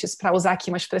diferentes, para usar aqui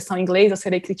uma expressão em inglês, eu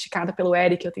serei criticada pelo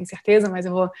Eric, eu tenho certeza, mas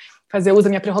eu vou fazer uso da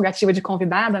minha prerrogativa de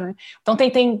convidada, né? Então,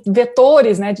 tem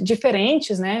vetores, né,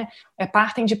 diferentes, né,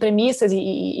 partem de premissas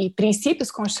e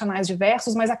princípios constitucionais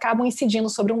diversos, mas acabam incidindo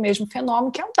sobre um mesmo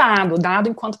fenômeno, que é o dado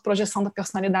enquanto projeção da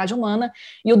personalidade humana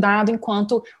e o dado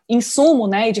enquanto insumo,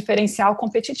 né, e diferencial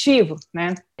competitivo,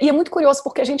 né? E é muito curioso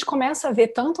porque a gente começa a ver,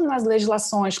 tanto nas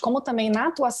legislações como também na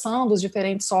atuação dos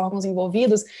diferentes órgãos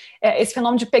envolvidos, esse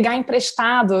fenômeno de pegar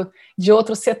emprestado de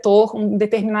outro setor um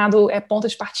determinado ponto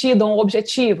de partida, um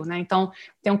objetivo, né? Então,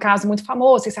 tem um caso muito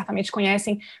famoso, vocês certamente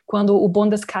conhecem, quando o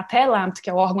Bundeskartellamt, que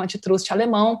é o órgão antitruste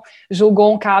alemão,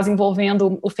 julgou um caso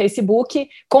envolvendo o Facebook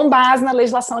com base na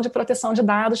legislação de proteção de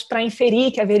dados para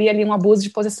inferir que haveria ali um abuso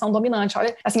de posição dominante.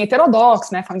 Olha, assim,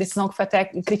 heterodoxo, né? Foi uma decisão que foi até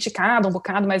criticada um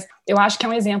bocado, mas eu acho que é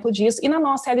um exemplo disso. E na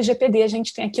nossa LGPD a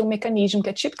gente tem aqui um mecanismo que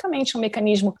é tipicamente um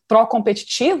mecanismo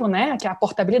pró-competitivo, né? Que é a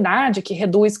portabilidade, que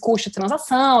reduz custo de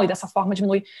transação e dessa forma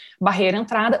diminui barreira à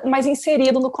entrada, mas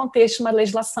inserido no contexto de uma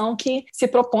legislação que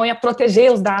se propõe a proteger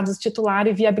os dados do titular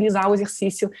e viabilizar o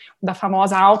exercício da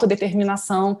famosa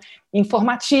autodeterminação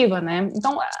informativa, né?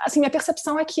 Então, assim, minha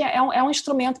percepção é que é um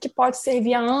instrumento que pode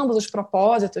servir a ambos os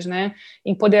propósitos, né?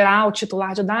 Empoderar o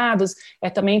titular de dados,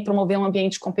 também promover um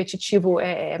ambiente competitivo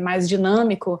mais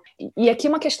dinâmico. E aqui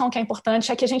uma questão que é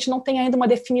importante é que a gente não tem ainda uma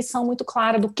definição muito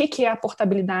clara do que é a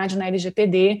portabilidade na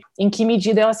LGPD, em que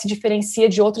medida ela se diferencia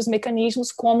de outros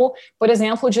mecanismos, como, por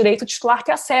exemplo, o direito titular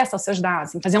ter acesso aos seus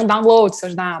dados, fazer um download dos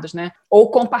seus dados, né? Ou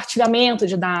compartilhamento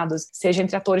de dados, seja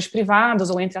entre atores privados,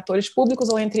 ou entre atores públicos,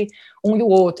 ou entre um e o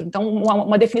outro. Então,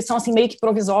 uma definição assim meio que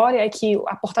provisória é que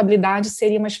a portabilidade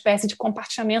seria uma espécie de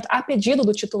compartilhamento a pedido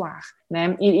do titular,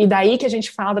 né? E daí que a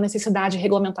gente fala da necessidade de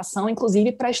regulamentação,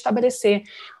 inclusive para estabelecer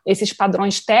esses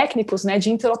padrões técnicos, né,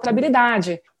 de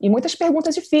interoperabilidade. E muitas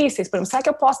perguntas difíceis, por exemplo, será que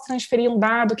eu posso transferir um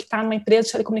dado que está numa empresa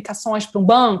de telecomunicações para um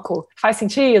banco? Faz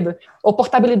sentido? Ou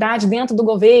portabilidade dentro do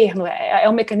governo? É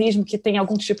um mecanismo que tem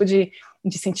algum tipo de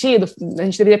sentido? A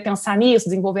gente deveria pensar nisso,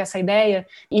 desenvolver essa ideia.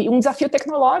 E um desafio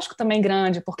tecnológico também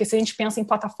grande, porque se a gente pensa em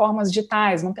plataformas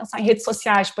digitais, vamos pensar em redes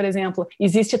sociais, por exemplo,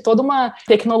 existe toda uma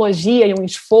tecnologia e um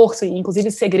esforço, inclusive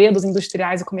segredos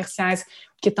industriais e comerciais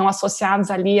que estão associados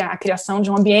ali à criação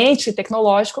de um ambiente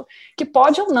tecnológico que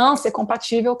pode ou não ser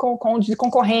compatível com o de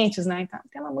concorrentes, né? Então, é um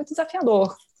tema muito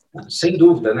desafiador. Sem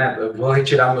dúvida, né? Eu vou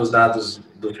retirar meus dados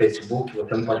do Facebook,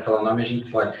 você não pode falar o nome, a gente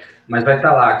pode. Mas vai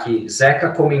estar lá que Zeca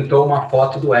comentou uma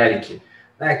foto do Eric.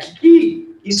 Né?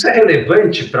 Que isso é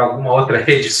relevante para alguma outra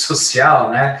rede social,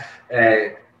 né?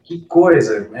 Que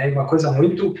coisa, é uma coisa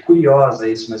muito curiosa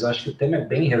isso, mas eu acho que o tema é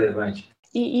bem relevante.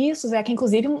 E isso, Zé, que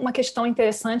inclusive uma questão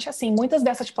interessante, assim, muitas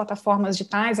dessas plataformas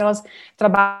digitais, elas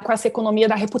trabalham com essa economia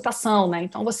da reputação, né?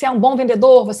 Então, você é um bom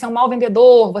vendedor, você é um mau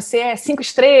vendedor, você é 5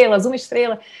 estrelas, 1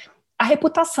 estrela. A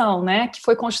reputação, né, que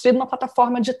foi construída numa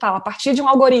plataforma digital, a partir de um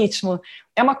algoritmo,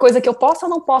 é uma coisa que eu posso ou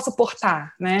não posso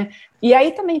portar, né? E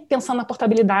aí também pensando na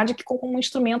portabilidade como um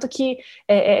instrumento que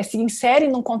se insere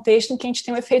num contexto em que a gente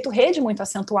tem um efeito rede muito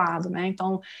acentuado, né?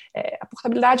 Então, a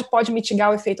portabilidade pode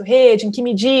mitigar o efeito rede, em que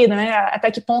medida, né? Até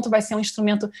que ponto vai ser um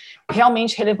instrumento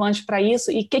realmente relevante para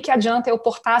isso, e o que adianta eu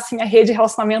portar se minha rede de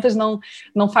relacionamentos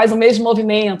não faz o mesmo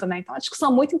movimento, né? Então, é uma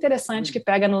discussão muito interessante que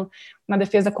pega na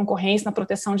defesa da concorrência, na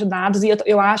proteção de dados, e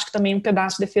eu acho que também um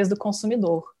pedaço de defesa do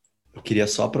consumidor. Eu queria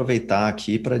só aproveitar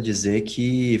aqui para dizer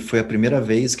que foi a primeira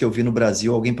vez que eu vi no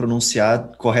Brasil alguém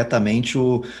pronunciar corretamente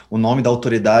o nome da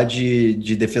Autoridade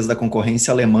de Defesa da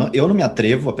Concorrência alemã. Eu não me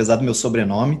atrevo, apesar do meu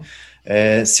sobrenome.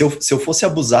 Se eu fosse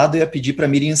abusado, eu ia pedir para a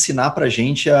Miriam ensinar para a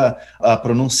gente a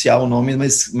pronunciar o nome,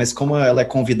 mas como ela é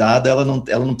convidada, ela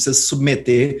não precisa se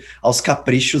submeter aos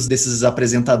caprichos desses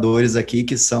apresentadores aqui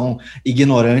que são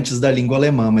ignorantes da língua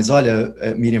alemã. Mas olha,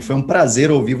 Miriam, foi um prazer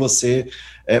ouvir você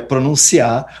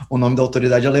pronunciar o nome da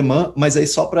autoridade alemã, mas aí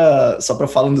só para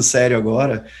falando sério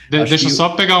agora... Deixa eu só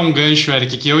pegar um gancho,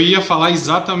 Eric, que eu ia falar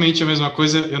exatamente a mesma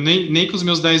coisa, eu nem com os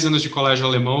meus 10 anos de colégio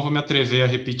alemão vou me atrever a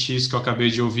repetir isso que eu acabei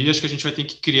de ouvir, acho que a gente vai ter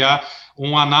que criar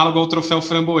um análogo ao troféu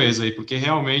Framboesa aí, porque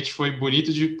realmente foi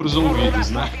bonito para os ouvidos,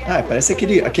 né? Parece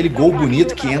aquele gol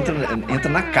bonito que entra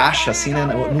na caixa, assim, né,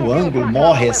 no ângulo,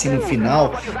 morre assim no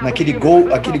final, aquele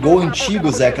gol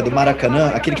antigo, Zeca, do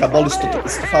Maracanã, aquele que a bola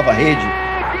estufava a rede.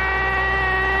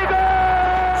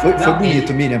 Foi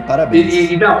bonito, Miriam,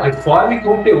 parabéns. Não, forma e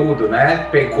conteúdo, né?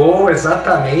 Pegou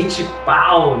exatamente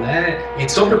pau, né? E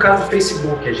sobre o caso do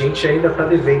Facebook, a gente ainda está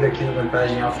devendo aqui no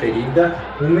Vantagem Auferida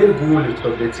um mergulho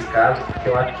sobre esse caso, porque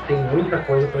eu acho que tem muita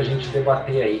coisa para a gente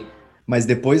debater aí. Mas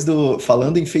depois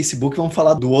falando em Facebook, vamos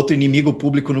falar do outro inimigo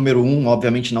público número 1,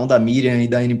 obviamente não da Miriam e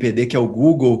da NPD, que é o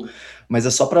Google, mas é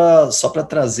só para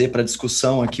trazer para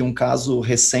discussão aqui um caso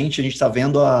recente. A gente está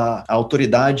vendo a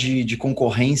Autoridade de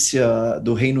Concorrência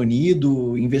do Reino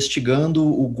Unido investigando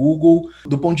o Google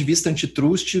do ponto de vista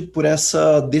antitrust por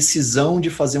essa decisão de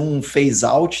fazer um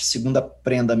phase-out, segundo a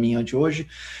prenda minha de hoje,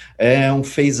 um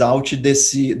phase-out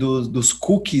dos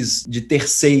cookies de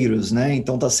terceiros, né?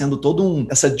 Então está sendo toda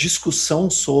essa discussão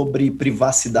sobre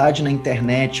privacidade na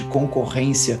internet,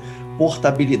 concorrência,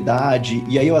 portabilidade,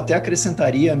 e aí eu até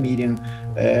acrescentaria, Miriam,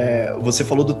 você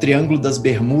falou do Triângulo das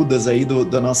Bermudas aí,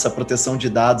 da nossa proteção de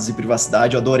dados e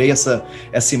privacidade. Eu adorei essa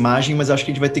imagem, mas acho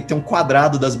que a gente vai ter que ter um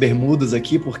quadrado das Bermudas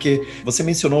aqui, porque você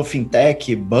mencionou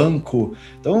fintech, banco,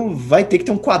 então vai ter que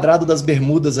ter um quadrado das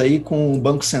Bermudas aí com o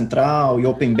Banco Central e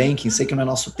Open Banking. Sei que não é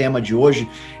nosso tema de hoje,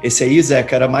 esse aí,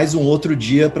 Zeca, era mais um outro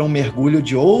dia para um mergulho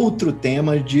de outro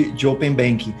tema de Open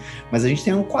Banking, mas a gente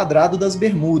tem um quadrado das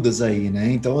Bermudas aí,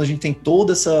 né? Então a gente tem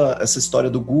toda essa história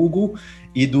do Google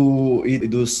e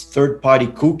dos third-party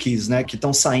cookies, né, que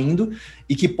estão saindo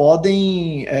e que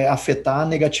podem afetar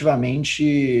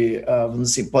negativamente,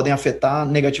 podem afetar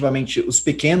negativamente os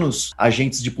pequenos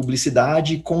agentes de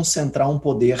publicidade e concentrar um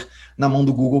poder na mão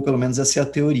do Google, pelo menos essa é a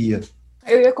teoria.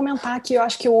 Eu ia comentar que eu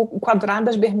acho que o quadrado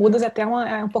das Bermudas é até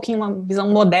um pouquinho uma visão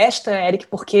modesta, Eric,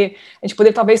 porque a gente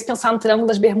poderia talvez pensar no Triângulo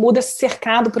das Bermudas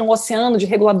cercado por um oceano de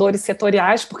reguladores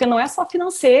setoriais, porque não é só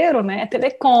financeiro, né? É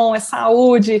telecom, é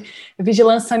saúde, é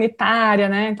vigilância sanitária,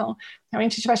 né? Então,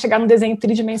 realmente a gente vai chegar no desenho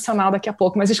tridimensional daqui a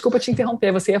pouco, mas desculpa te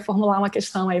interromper, você ia formular uma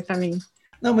questão aí para mim.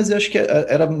 Não, mas eu acho que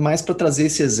era mais para trazer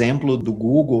esse exemplo do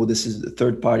Google, desses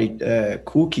third-party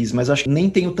cookies, mas acho que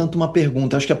nem tenho tanto uma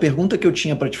pergunta. Acho que a pergunta que eu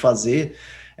tinha para te fazer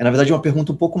na verdade, uma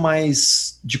pergunta um pouco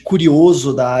mais de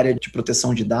curioso da área de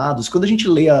proteção de dados. Quando a gente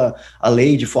lê a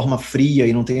lei de forma fria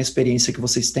e não tem a experiência que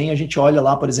vocês têm, a gente olha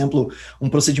lá, por exemplo, um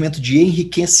procedimento de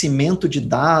enriquecimento de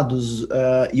dados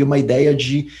e uma ideia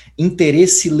de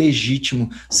interesse legítimo.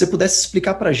 Se você pudesse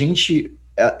explicar para a gente...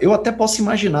 Eu até posso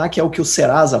imaginar que é o que o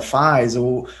Serasa faz,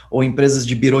 ou empresas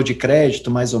de birô de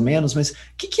crédito, mais ou menos, mas o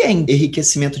que é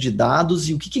enriquecimento de dados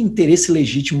e o que é interesse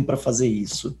legítimo para fazer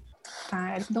isso?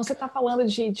 Tá, então você está falando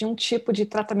de um tipo de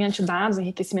tratamento de dados,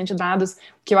 enriquecimento de dados,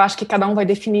 que eu acho que cada um vai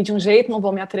definir de um jeito, não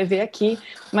vou me atrever aqui,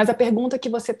 mas a pergunta que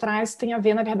você traz tem a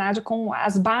ver, na verdade, com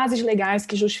as bases legais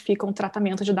que justificam o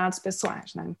tratamento de dados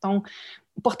pessoais, né? Então,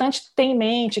 importante ter em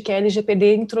mente que a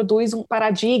LGPD introduz um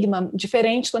paradigma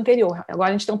diferente do anterior. Agora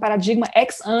a gente tem um paradigma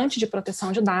ex ante de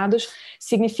proteção de dados,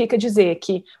 significa dizer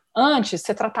que antes,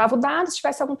 você tratava o dado, se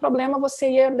tivesse algum problema, você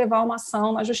ia levar uma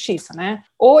ação na justiça, né?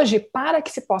 Hoje, para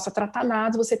que se possa tratar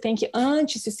dados, você tem que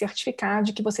antes se certificar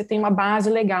de que você tem uma base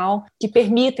legal que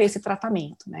permita esse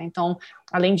tratamento, né? Então,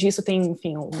 além disso, tem,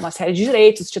 enfim, uma série de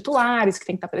direitos titulares que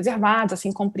têm que estar preservados,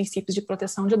 assim como princípios de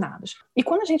proteção de dados. E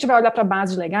quando a gente vai olhar para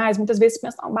bases legais, muitas vezes se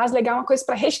pensa, uma base legal é uma coisa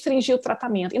para restringir o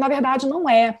tratamento. E, na verdade, não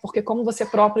é, porque como você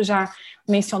próprio já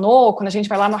mencionou, quando a gente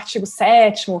vai lá no artigo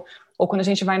 7º, ou quando a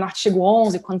gente vai no artigo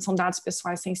 11, quando são dados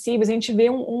pessoais sensíveis, a gente vê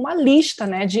uma lista,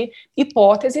 né, de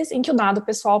hipóteses em que o dado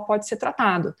pessoal pode ser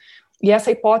tratado. E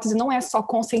essa hipótese não é só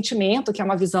consentimento, que é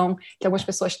uma visão que algumas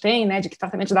pessoas têm, né, de que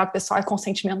tratamento de dado pessoal é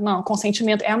consentimento. Não,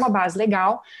 consentimento é uma base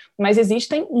legal, mas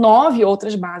existem 9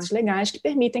 outras bases legais que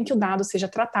permitem que o dado seja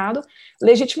tratado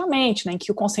legitimamente, né, em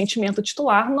que o consentimento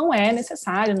titular não é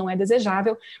necessário, não é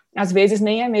desejável, às vezes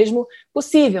nem é mesmo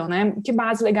possível, né? Que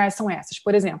bases legais são essas?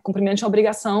 Por exemplo, cumprimento de uma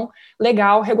obrigação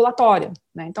legal regulatória,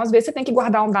 né? Então, às vezes, você tem que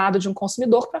guardar um dado de um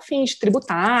consumidor para fins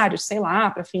tributários, sei lá,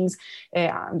 para fins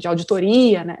de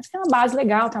auditoria, né? Você tem uma base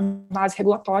legal, tem uma base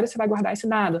regulatória, você vai guardar esse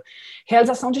dado.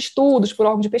 Realização de estudos por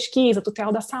órgão de pesquisa,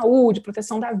 tutela da saúde,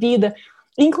 proteção da vida,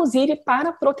 inclusive para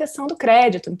a proteção do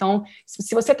crédito. Então,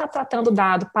 se você está tratando o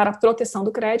dado para a proteção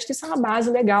do crédito, isso é uma base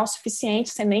legal suficiente,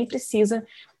 você nem precisa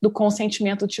do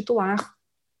consentimento do titular,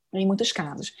 em muitos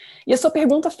casos. E a sua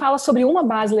pergunta fala sobre uma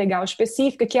base legal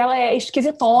específica, que ela é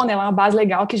esquisitona, ela é uma base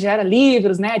legal que gera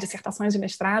livros, né, dissertações de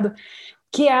mestrado,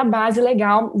 que é a base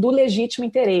legal do legítimo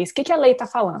interesse. O que a lei está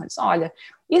falando? Diz, olha,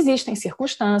 existem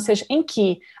circunstâncias em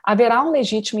que haverá um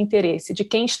legítimo interesse de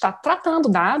quem está tratando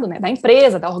o dado, né, da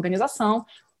empresa, da organização,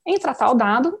 em tratar o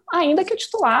dado, ainda que o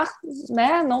titular,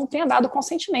 né, não tenha dado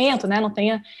consentimento, né, não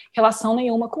tenha relação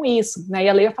nenhuma com isso, né, e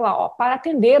a lei vai falar, para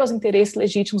atender aos interesses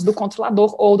legítimos do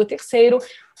controlador ou do terceiro,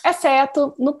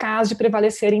 exceto no caso de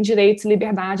prevalecerem direitos e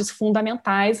liberdades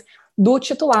fundamentais do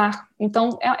titular.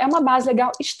 Então, é uma base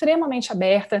legal extremamente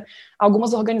aberta.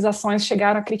 Algumas organizações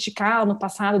chegaram a criticar no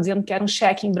passado, dizendo que era um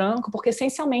cheque em branco, porque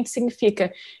essencialmente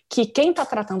significa que quem está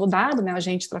tratando o dado, né, o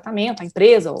agente de tratamento, a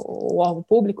empresa ou o órgão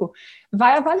público,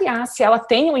 vai avaliar se ela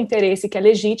tem um interesse que é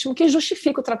legítimo, que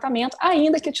justifica o tratamento,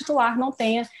 ainda que o titular não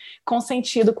tenha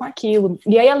consentido com aquilo.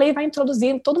 E aí a lei vai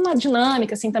introduzir toda uma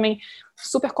dinâmica, assim, também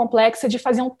super complexa de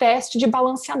fazer um teste de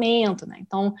balanceamento, né?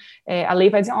 Então, a lei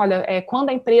vai dizer, olha, quando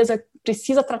a empresa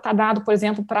precisa tratar dado, por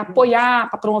exemplo, para apoiar,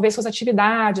 para promover suas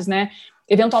atividades, né?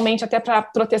 Eventualmente até para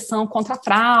proteção contra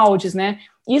fraudes, né?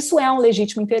 Isso é um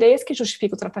legítimo interesse que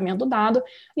justifica o tratamento do dado,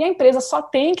 e a empresa só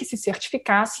tem que se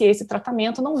certificar se esse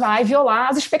tratamento não vai violar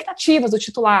as expectativas do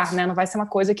titular, né? Não vai ser uma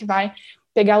coisa que vai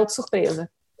pegá-lo de surpresa.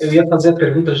 Eu ia fazer a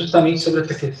pergunta justamente sobre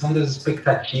essa questão das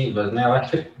expectativas, né? Eu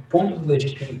acho que o ponto do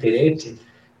legítimo interesse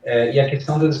e a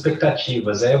questão das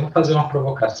expectativas. Aí eu vou fazer uma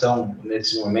provocação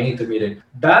nesse momento, Miriam.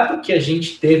 Dado que a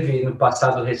gente teve no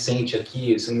passado recente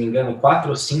aqui, se não me engano,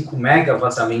 4 ou 5 mega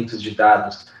vazamentos de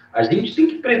dados, a gente tem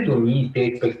que presumir, ter a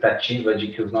expectativa de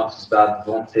que os nossos dados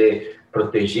vão ser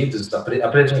protegidos? A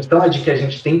presunção é de que a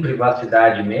gente tem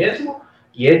privacidade mesmo?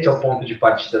 E esse é o ponto de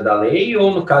partida da lei,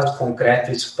 ou no caso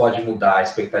concreto isso pode mudar, a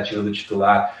expectativa do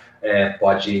titular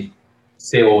pode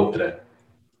ser outra?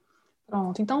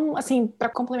 Pronto, então, assim, para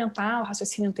complementar o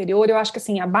raciocínio anterior, eu acho que,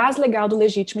 assim, a base legal do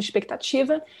legítima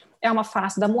expectativa é uma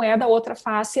face da moeda, a outra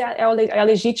face é a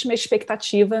legítima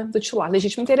expectativa do titular,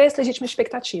 legítimo interesse, legítima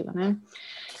expectativa, né?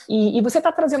 E você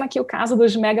está trazendo aqui o caso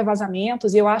dos mega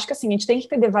vazamentos, e eu acho que, assim, a gente tem que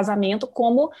entender vazamento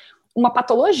como uma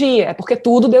patologia, é porque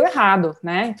tudo deu errado,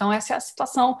 né? Então, essa é a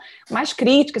situação mais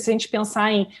crítica, se a gente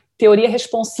pensar em teoria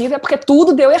responsiva, é porque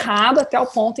tudo deu errado até o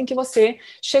ponto em que você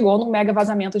chegou num mega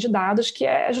vazamento de dados, que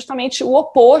é justamente o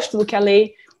oposto do que a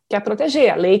lei quer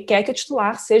proteger. A lei quer que o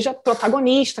titular seja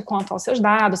protagonista quanto aos seus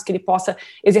dados, que ele possa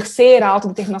exercer a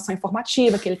autodeterminação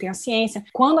informativa, que ele tenha ciência.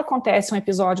 Quando acontece um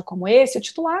episódio como esse, o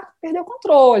titular perdeu o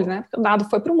controle, né? Porque o dado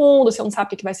foi para o mundo, você não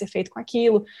sabe o que vai ser feito com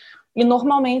aquilo. E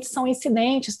normalmente são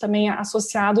incidentes também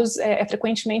associados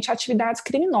frequentemente a atividades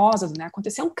criminosas, né?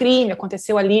 Aconteceu um crime,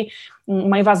 aconteceu ali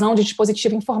uma invasão de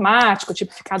dispositivo informático,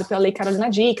 tipificado pela Lei Carolina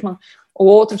Dickmann, ou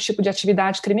outro tipo de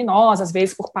atividade criminosa, às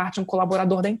vezes por parte de um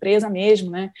colaborador da empresa mesmo,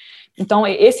 né? Então,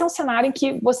 esse é um cenário em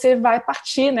que você vai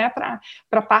partir, né, para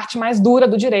a parte mais dura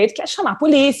do direito, que é chamar a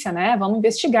polícia, né? Vamos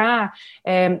investigar,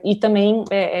 e também,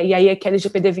 e aí que a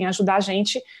LGPD vem ajudar a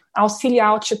gente a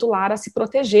auxiliar o titular a se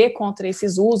proteger contra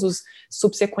esses usos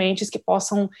subsequentes que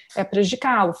possam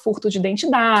prejudicá-lo, furto de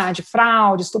identidade,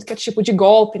 fraudes, tudo que é tipo de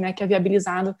golpe, né, que é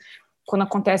viabilizado quando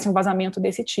acontece um vazamento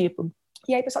desse tipo.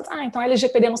 E aí o pessoal diz, então a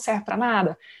LGPD não serve para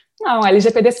nada? Não, a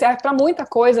LGPD serve para muita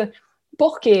coisa.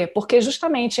 Por quê? Porque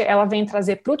justamente ela vem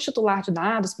trazer para o titular de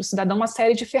dados, para o cidadão, uma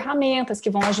série de ferramentas que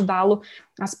vão ajudá-lo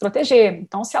a se proteger.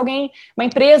 Então, se uma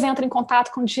empresa entra em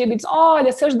contato contigo e diz,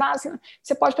 olha, seus dados,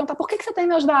 você pode perguntar, por que você tem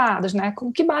meus dados? Né?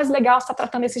 Com que base legal você está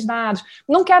tratando esses dados?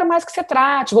 Não quero mais que você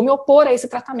trate, vou me opor a esse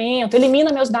tratamento,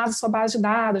 elimina meus dados da sua base de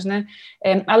dados. Né?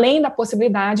 Além da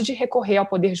possibilidade de recorrer ao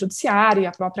Poder Judiciário e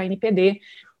à própria ANPD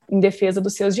em defesa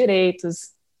dos seus direitos.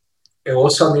 Eu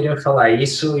ouço a Miriam falar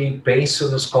isso e penso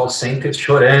nos call centers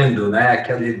chorando, né?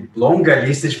 Aquela longa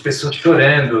lista de pessoas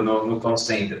chorando no call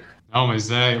center. Não, mas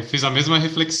eu fiz a mesma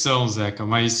reflexão, Zeca,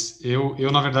 mas eu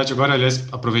na verdade, agora, aliás,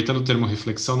 aproveitando o termo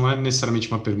reflexão, não é necessariamente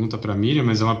uma pergunta para a Miriam,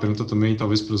 mas é uma pergunta também,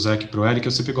 talvez, para o Zeca e para o Eric.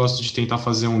 Eu sempre gosto de tentar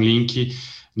fazer um link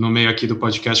no meio aqui do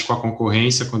podcast com a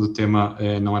concorrência, quando o tema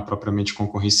não é propriamente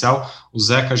concorrencial. O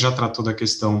Zeca já tratou da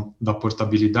questão da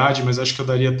portabilidade, mas acho que eu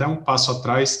daria até um passo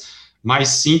atrás, mais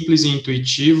simples e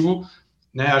intuitivo,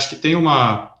 né? Acho que tem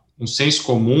um senso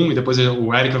comum, e depois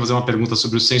o Eric vai fazer uma pergunta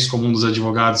sobre o senso comum dos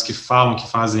advogados que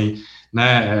fazem,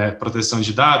 né, proteção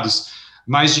de dados,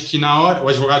 mas de que na hora, o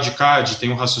advogado de CAD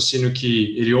tem um raciocínio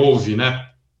que ele ouve, né,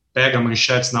 pega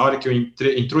manchetes, na hora que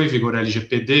entrou em vigor a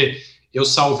LGPD, eu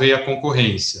salvei a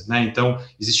concorrência, né, então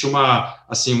existe uma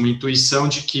intuição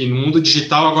de que no mundo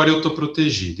digital agora eu estou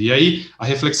protegido, e aí a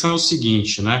reflexão é o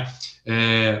seguinte, né,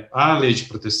 a lei de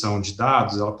proteção de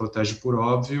dados, ela protege, por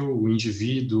óbvio, o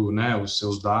indivíduo, né, os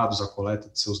seus dados, a coleta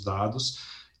de seus dados.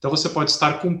 Então, você pode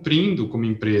estar cumprindo como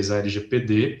empresa a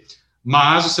LGPD,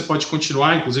 mas você pode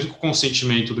continuar, inclusive com o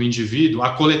consentimento do indivíduo,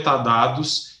 a coletar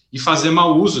dados e fazer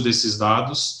mau uso desses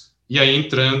dados, e aí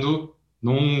entrando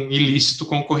num ilícito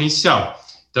concorrencial.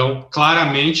 Então,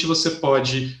 claramente,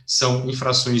 são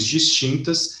infrações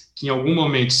distintas, que em algum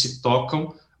momento se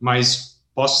tocam, mas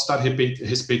posso estar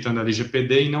respeitando a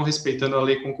LGPD e não respeitando a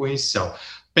lei concorrencial.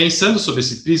 Pensando sobre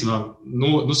esse prisma,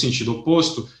 no sentido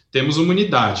oposto, temos uma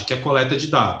unidade, que é a coleta de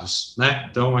dados, né?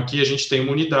 Então, aqui a gente tem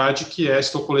uma unidade que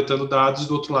estou coletando dados, e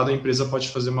do outro lado a empresa pode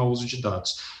fazer mau uso de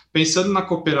dados. Pensando na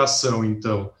cooperação,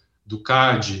 então, do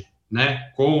CAD,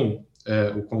 né, com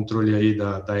o controle aí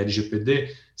da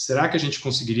LGPD, será que a gente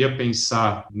conseguiria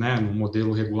pensar, né, num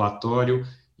modelo regulatório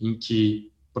em que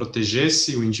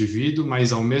protegesse o indivíduo,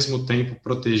 mas ao mesmo tempo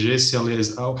protegesse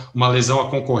uma lesão à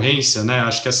concorrência, né?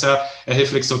 Acho que essa é a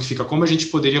reflexão que fica. Como a gente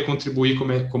poderia contribuir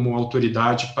como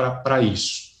autoridade para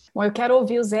isso? Bom, eu quero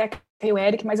ouvir o Zeca e o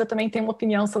Eric, mas eu também tenho uma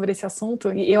opinião sobre esse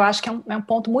assunto, e eu acho que é um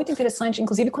ponto muito interessante,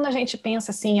 inclusive quando a gente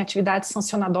pensa assim, em atividade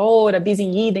sancionadora, bis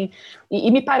in idem,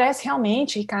 e me parece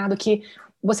realmente, Ricardo, que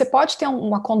você pode ter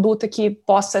uma conduta que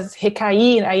possa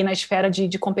recair aí na esfera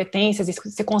de competências e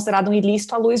ser considerado um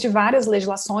ilícito à luz de várias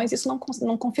legislações. Isso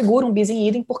não configura um bis in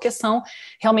idem, porque são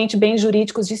realmente bens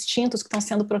jurídicos distintos que estão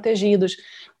sendo protegidos.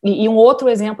 E um outro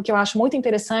exemplo que eu acho muito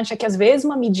interessante é que, às vezes,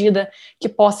 uma medida que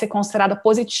possa ser considerada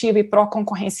positiva e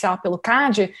pró-concorrencial pelo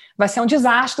CAD vai ser um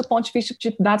desastre do ponto de vista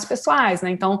de dados pessoais, né?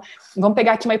 Então, vamos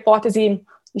pegar aqui uma hipótese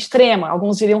extrema,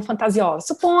 alguns diriam fantasiosa.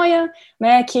 Suponha,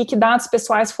 né, que dados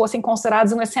pessoais fossem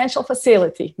considerados um essential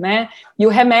facility, né, e o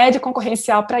remédio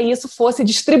concorrencial para isso fosse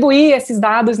distribuir esses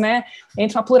dados, né,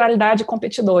 entre uma pluralidade de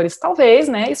competidores. Talvez,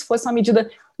 né, isso fosse uma medida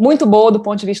muito boa do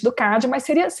ponto de vista do CAD, mas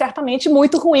seria certamente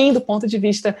muito ruim do ponto de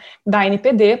vista da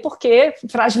NPD, porque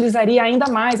fragilizaria ainda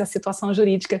mais a situação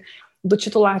jurídica do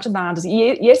titular de dados. E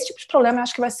esse tipo de problema eu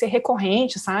acho que vai ser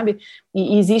recorrente, sabe?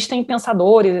 E existem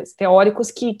pensadores,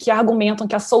 teóricos que argumentam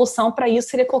que a solução para isso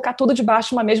seria colocar tudo debaixo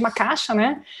de uma mesma caixa,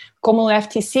 né? Como no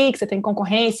FTC, que você tem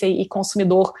concorrência e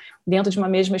consumidor dentro de uma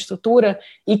mesma estrutura,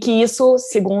 e que isso,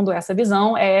 segundo essa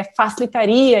visão,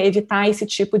 facilitaria evitar esse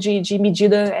tipo de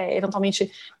medida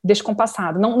eventualmente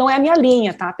descompassada. Não é a minha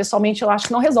linha, tá? Pessoalmente, eu acho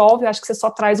que não resolve, eu acho que você só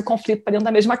traz o conflito para dentro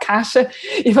da mesma caixa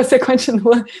e você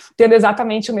continua tendo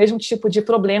exatamente o mesmo tipo de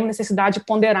problema, necessidade de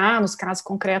ponderar nos casos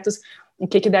concretos o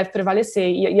que deve prevalecer.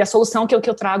 E a solução que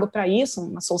eu trago para isso,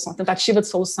 uma tentativa de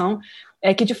solução,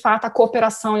 é que, de fato, a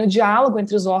cooperação e o diálogo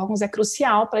entre os órgãos é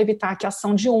crucial para evitar que a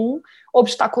ação de um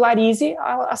obstacularize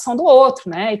a ação do outro,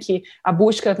 né? E que a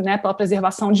busca, né, pela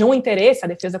preservação de um interesse, a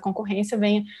defesa da concorrência,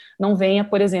 não venha,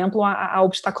 por exemplo, a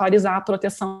obstacularizar a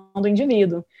proteção do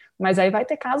indivíduo. Mas aí vai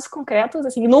ter casos concretos,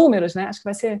 assim, inúmeros, né? Acho que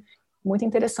vai ser muito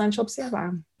interessante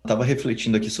observar. Estava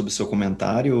refletindo aqui sobre o seu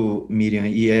comentário, Miriam,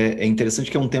 e é interessante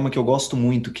que é um tema que eu gosto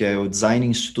muito, que é o design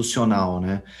institucional,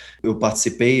 né? Eu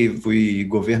fui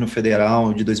governo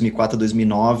federal de 2004 a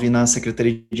 2009 na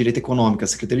Secretaria de Direito Econômico. A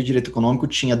Secretaria de Direito Econômico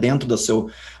tinha dentro do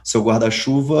seu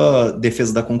guarda-chuva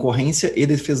defesa da concorrência e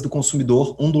defesa do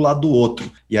consumidor, um do lado do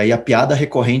outro. E aí a piada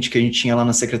recorrente que a gente tinha lá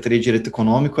na Secretaria de Direito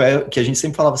Econômico é que a gente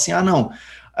sempre falava assim,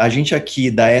 a gente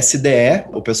aqui da SDE,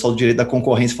 o pessoal do direito da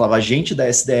concorrência falava a gente da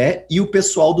SDE e o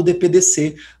pessoal do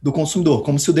DPDC, do consumidor,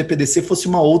 como se o DPDC fosse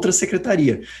uma outra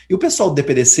secretaria. E o pessoal do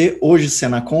DPDC, hoje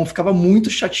Senacom, ficava muito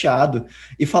chateado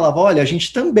e falava, olha, a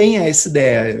gente também é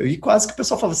SDE. E quase que o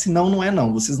pessoal falava assim,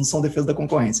 não, vocês não são defesa da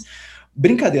concorrência.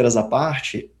 Brincadeiras à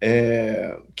parte,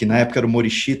 que na época era o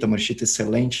Morishita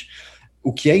excelente.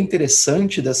 O que é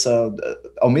interessante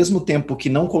ao mesmo tempo que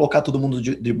não colocar todo mundo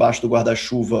debaixo do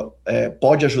guarda-chuva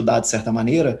pode ajudar de certa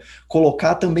maneira,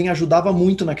 colocar também ajudava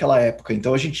muito naquela época.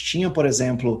 Então a gente tinha, por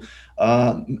exemplo,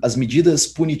 as medidas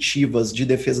punitivas de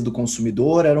defesa do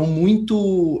consumidor eram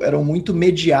muito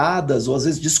mediadas ou às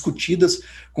vezes discutidas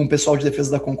com o pessoal de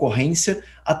defesa da concorrência,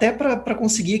 até para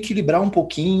conseguir equilibrar um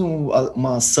pouquinho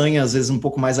uma sanha às vezes um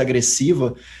pouco mais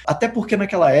agressiva, até porque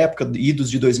naquela época,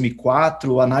 idos de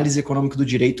 2004, a análise econômica do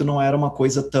direito não era uma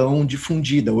coisa tão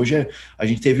difundida. Hoje a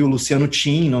gente teve o Luciano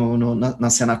Tim na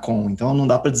Senacom, então não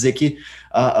dá para dizer que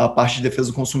a parte de defesa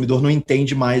do consumidor não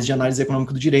entende mais de análise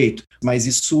econômica do direito, mas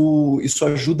isso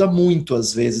ajuda muito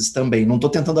às vezes também. Não estou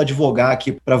tentando advogar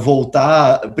aqui para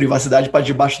voltar a privacidade para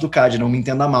debaixo do CAD, não me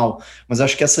entenda mal, mas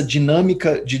acho que essa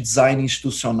dinâmica de design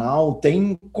institucional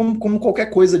tem, como qualquer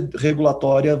coisa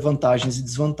regulatória, vantagens e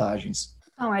desvantagens.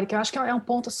 Não, Eric, eu acho que é um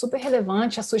ponto super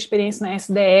relevante. A sua experiência na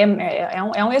SDE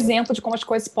é um exemplo de como as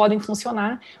coisas podem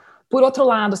funcionar. Por outro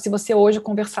lado, se você hoje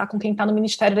conversar com quem está no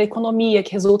Ministério da Economia,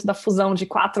 que resulta da fusão de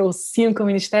 4 ou 5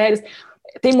 ministérios,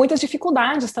 tem muitas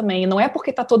dificuldades também. Não é porque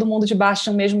está todo mundo debaixo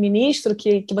de um mesmo ministro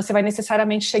que você vai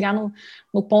necessariamente chegar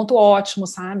no ponto ótimo,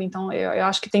 sabe? Então, eu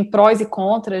acho que tem prós e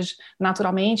contras,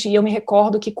 naturalmente, e eu me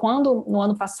recordo que quando, no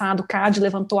ano passado, o CAD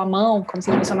levantou a mão, como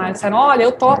vocês mencionaram, disseram, olha,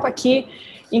 eu topo aqui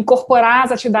incorporar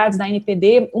as atividades da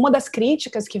NPD, uma das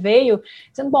críticas que veio,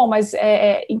 dizendo, bom, mas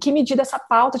em que medida essa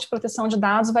pauta de proteção de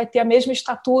dados vai ter a mesma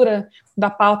estatura da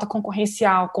pauta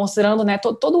concorrencial, considerando, né,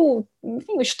 todo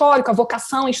enfim, o histórico, a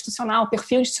vocação institucional, o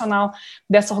perfil institucional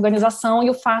dessa organização e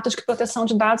o fato de que proteção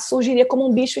de dados surgiria como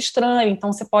um bicho estranho.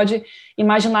 Então, você pode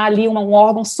imaginar ali um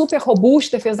órgão super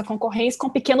robusto de defesa da concorrência com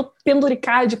um pequeno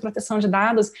penduricalho de proteção de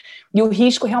dados e o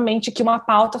risco realmente que uma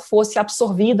pauta fosse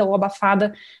absorvida ou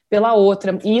abafada pela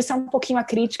outra. E isso é um pouquinho a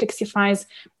crítica que se faz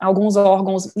a alguns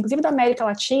órgãos, inclusive da América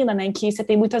Latina, né, em que você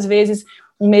tem muitas vezes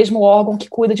o mesmo órgão que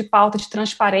cuida de pauta de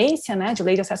transparência, né, de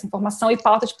lei de acesso à informação e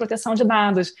pauta de proteção de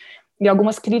dados. E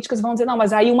algumas críticas vão dizer, não,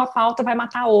 mas aí uma pauta vai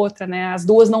matar a outra, né? As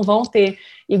duas não vão ter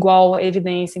igual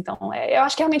evidência. Então, eu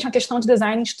acho que realmente é uma questão de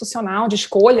design institucional, de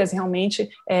escolhas, realmente,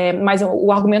 mas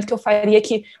o argumento que eu faria é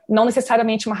que não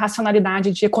necessariamente uma racionalidade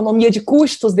de economia de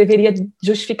custos deveria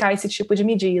justificar esse tipo de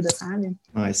medida, sabe?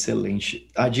 Excelente.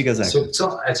 Diga, Zé.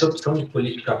 Essa opção de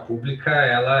política pública,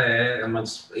 ela é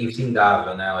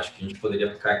infindável, né? Eu acho que a gente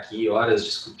poderia ficar aqui horas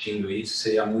discutindo isso,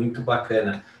 seria muito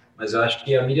bacana. Mas eu acho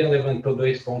que a Miriam levantou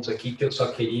 2 pontos aqui que eu só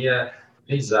queria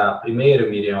frisar. Primeiro,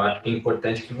 Miriam, eu acho que é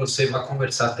importante que você vá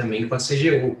conversar também com a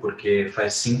CGU, porque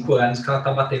faz 5 anos que ela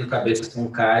está batendo cabeça com o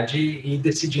CAD e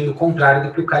decidindo o contrário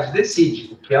do que o CAD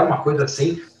decide, o que é uma coisa,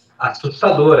 assim,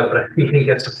 assustadora para quem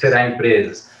quer superar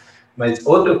empresas. Mas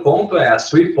outro ponto a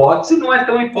sua hipótese não é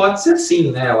tão hipótese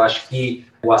assim, né? Eu acho que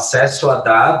o acesso a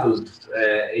dados,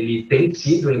 ele tem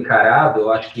sido encarado,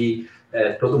 eu acho que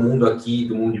todo mundo aqui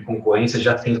do mundo de concorrência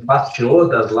já se enfastiou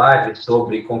das lives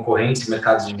sobre concorrência e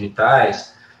mercados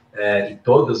digitais, e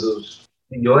todos os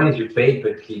milhões de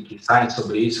papers que saem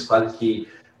sobre isso quase que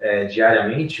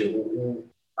diariamente.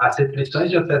 As restrições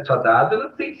de acesso a dados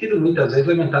elas têm sido muitas vezes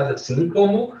levantadas assim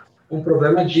como um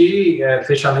problema de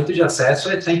fechamento de acesso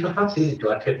a Essential Facility.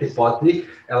 Eu acho que essa hipótese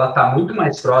está muito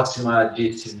mais próxima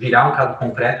de se virar um caso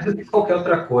concreto do que qualquer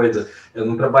outra coisa. Eu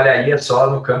não trabalharia só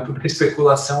no campo da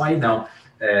especulação aí, não.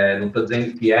 Não estou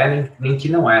dizendo que nem que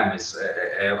não é, mas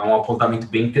é um apontamento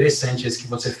bem interessante esse que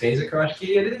você fez, que eu acho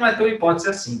que ele não é tão hipótese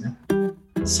assim, né?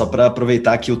 Só para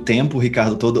aproveitar aqui o tempo,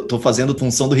 Ricardo, tô fazendo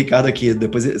função do Ricardo aqui,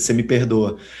 depois você me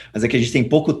perdoa. Mas é que a gente tem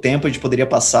pouco tempo, a gente poderia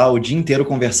passar o dia inteiro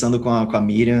conversando com a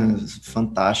Miriam,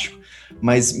 fantástico.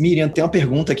 Mas, Miriam, tem uma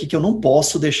pergunta aqui que eu não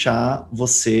posso deixar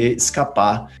você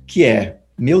escapar, que é,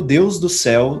 meu Deus do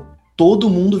céu, todo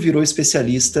mundo virou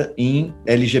especialista em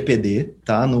LGPD,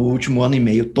 tá? No último ano e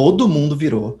meio, todo mundo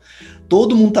virou.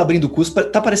 Todo mundo tá abrindo curso,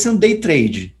 tá parecendo day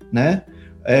trade, né?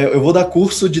 Eu vou dar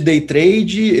curso de day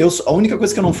trade, a única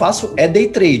coisa que eu não faço é day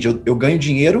trade, eu ganho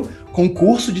dinheiro com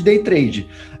curso de day trade.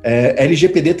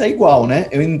 LGPD tá igual, né?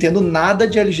 Eu não entendo nada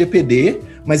de LGPD,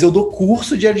 mas eu dou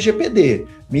curso de LGPD.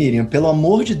 Miriam, pelo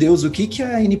amor de Deus, o que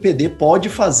a NPD pode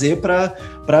fazer para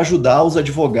ajudar os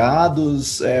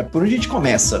advogados? Por onde a gente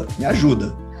começa? Me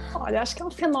ajuda. Olha, acho que é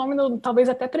um fenômeno talvez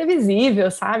até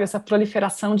previsível, sabe? Essa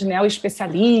proliferação de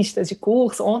neo-especialistas, de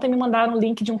curso. Ontem me mandaram um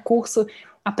link de um curso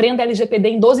Aprenda LGPD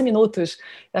em 12 minutos.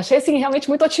 Eu achei, assim, realmente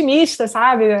muito otimista,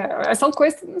 sabe? São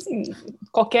coisas, assim,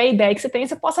 qualquer ideia que você tenha,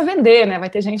 você possa vender, né? Vai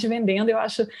ter gente vendendo, eu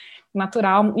acho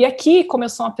natural. E aqui, como eu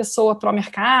sou uma pessoa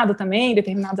pró-mercado também, em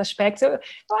determinados aspectos, eu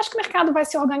acho que o mercado vai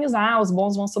se organizar, os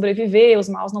bons vão sobreviver, os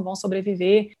maus não vão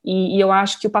sobreviver, e eu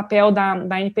acho que o papel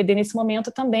da NPD nesse momento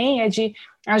também é de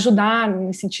ajudar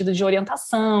no sentido de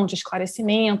orientação, de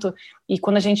esclarecimento. E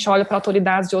quando a gente olha para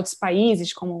autoridades de outros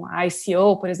países, como a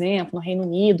ICO, por exemplo, no Reino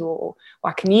Unido, ou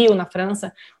a CNIL, na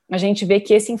França, a gente vê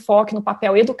que esse enfoque no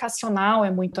papel educacional é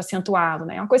muito acentuado,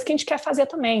 né? É uma coisa que a gente quer fazer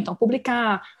também, então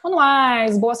publicar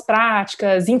manuais, boas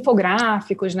práticas,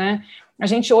 infográficos, né? A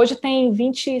gente hoje tem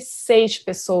 26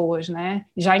 pessoas, né?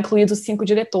 Já incluídos 5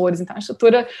 diretores, então a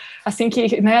estrutura, assim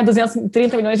que, né,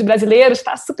 230 milhões de brasileiros,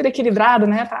 está super equilibrado,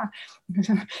 né? Tá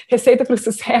receita para o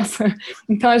sucesso.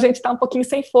 Então a gente está um pouquinho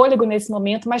sem fôlego nesse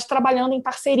momento, mas trabalhando em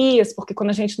parcerias, porque quando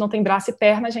a gente não tem braço e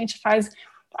perna, a gente faz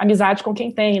amizade com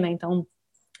quem tem, né? Então,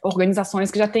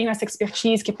 organizações que já tenham essa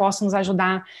expertise, que possam nos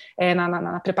ajudar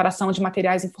na preparação de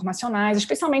materiais informacionais,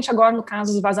 especialmente agora no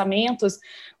caso dos vazamentos.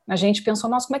 A gente pensou,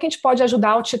 nossa, como é que a gente pode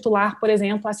ajudar o titular, por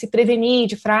exemplo, a se prevenir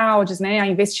de fraudes, né, a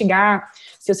investigar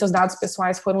se os seus dados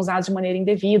pessoais foram usados de maneira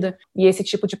indevida, e esse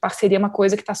tipo de parceria é uma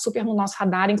coisa que está super no nosso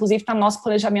radar, inclusive está no nosso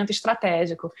planejamento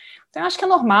estratégico. Então, eu acho que é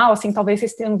normal, assim, talvez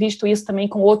vocês tenham visto isso também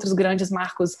com outros grandes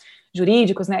marcos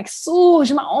jurídicos, né, que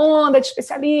surge uma onda de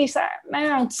especialista,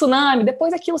 né, um tsunami,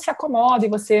 depois aquilo se acomoda e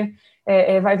você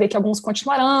vai ver que alguns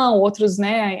continuarão, outros,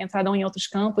 né, entrarão em outros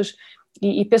campos.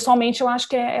 E pessoalmente eu acho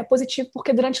que é positivo,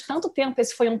 porque durante tanto tempo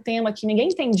esse foi um tema que ninguém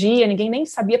entendia, ninguém nem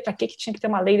sabia para que tinha que ter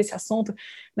uma lei desse assunto,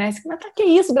 né? Mas para que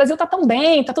isso? O Brasil está tão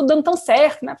bem, está tudo dando tão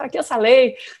certo, né? Para que essa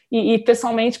lei? E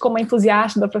pessoalmente, como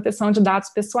entusiasta da proteção de dados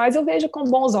pessoais, eu vejo com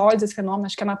bons olhos esse fenômeno,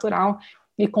 acho que é natural,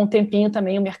 e com o tempinho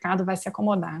também o mercado vai se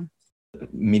acomodar.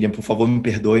 Miriam, por favor, me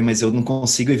perdoe, mas eu não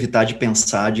consigo evitar de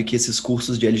pensar de que esses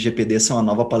cursos de LGPD são a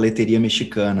nova paleteria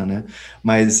mexicana, né?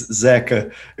 Mas, Zeca,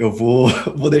 eu vou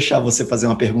deixar você fazer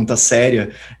uma pergunta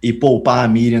séria e poupar a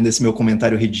Miriam desse meu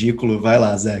comentário ridículo. Vai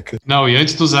lá, Zeca. Não, e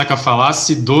antes do Zeca falar,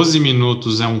 se 12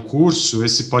 minutos é um curso,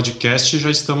 esse podcast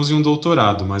já estamos em um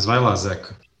doutorado, mas vai lá,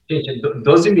 Zeca. Gente,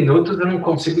 12 minutos eu não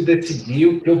consigo decidir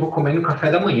o que eu vou comer no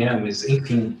café da manhã, mas,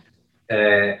 enfim...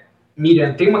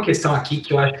 Miriam, tem uma questão aqui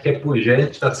que eu acho que é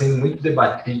pujante, está sendo muito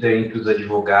debatida entre os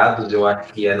advogados, eu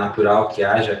acho que é natural que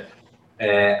haja.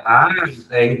 A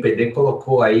NPD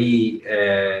colocou aí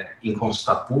em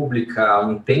consulta pública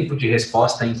um tempo de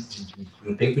resposta,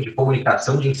 um tempo de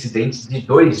comunicação de incidentes de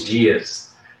 2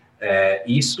 dias.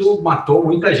 Isso matou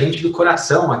muita gente do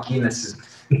coração aqui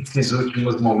nesses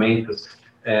últimos momentos.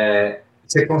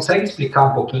 Você consegue explicar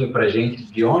um pouquinho para a gente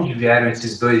de onde vieram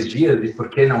esses 2 dias e por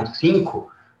que não 5?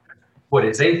 Por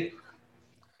exemplo?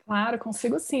 Claro,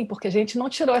 consigo sim, porque a gente não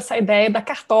tirou essa ideia da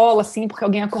cartola, assim, porque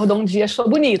alguém acordou um dia e achou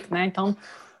bonito, né? Então,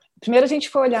 primeiro a gente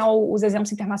foi olhar os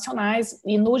exemplos internacionais,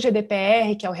 e no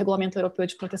GDPR, que é o Regulamento Europeu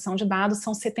de Proteção de Dados,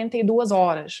 são 72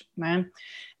 horas, né?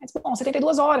 Mas, bom,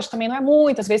 72 horas também não é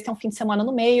muito, às vezes tem um fim de semana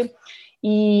no meio,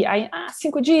 e aí,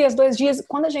 5 dias, 2 dias,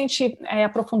 quando a gente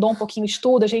aprofundou um pouquinho o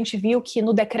estudo, a gente viu que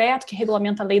no decreto que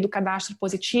regulamenta a lei do cadastro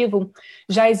positivo,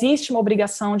 já existe uma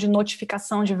obrigação de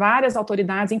notificação de várias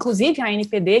autoridades, inclusive a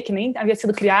ANPD, que nem havia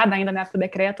sido criada ainda na época do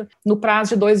decreto, no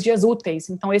prazo de 2 dias úteis.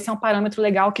 Então, esse é um parâmetro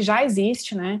legal que já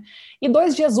existe, né? E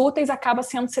 2 dias úteis acaba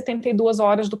sendo 72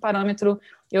 horas do parâmetro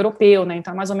europeu, né?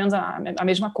 Então, é mais ou menos a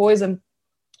mesma coisa.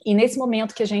 E nesse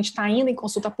momento que a gente está indo em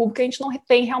consulta pública, a gente não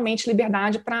tem realmente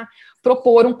liberdade para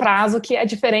propor um prazo que é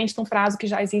diferente de um prazo que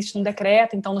já existe no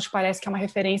decreto, então nos parece que é uma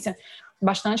referência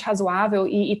bastante razoável,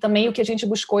 e também o que a gente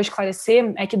buscou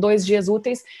esclarecer é que 2 dias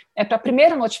úteis é para a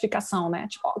primeira notificação, né?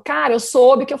 Tipo, cara, eu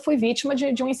soube que eu fui vítima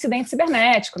de um incidente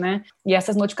cibernético, né? E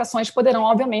essas notificações poderão,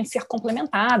 obviamente, ser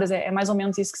complementadas, é mais ou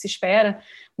menos isso que se espera.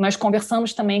 Nós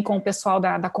conversamos também com o pessoal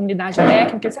da comunidade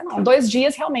técnica, e disseram, não, 2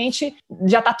 dias realmente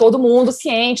já está todo mundo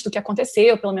ciente do que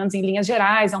aconteceu, pelo menos em linhas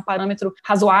gerais, é um parâmetro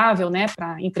razoável, né,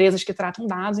 para empresas que tratam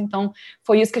dados, então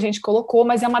foi isso que a gente colocou,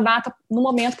 mas é uma data no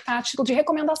momento que está a título de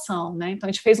recomendação, né? Então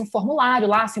a gente fez um formulário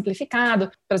lá, simplificado,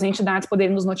 para as entidades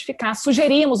poderem nos notificar,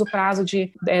 sugerimos o prazo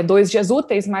de 2 dias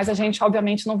úteis, mas a gente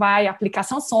obviamente não vai aplicar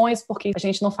sanções, porque a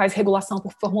gente não faz regulação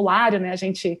por formulário, né? A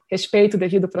gente respeita o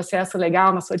devido processo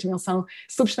legal na sua dimensão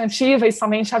substantiva e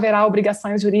somente haverá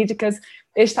obrigações jurídicas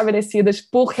estabelecidas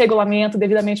por regulamento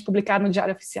devidamente publicado no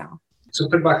Diário Oficial.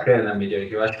 Super bacana, Miriam.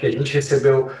 Eu acho que a gente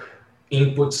recebeu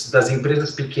inputs das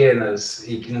empresas pequenas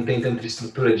e que não tem tanta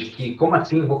estrutura de que, como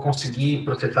assim vou conseguir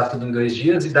processar tudo em 2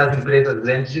 dias, e das empresas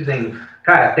grandes dizendo,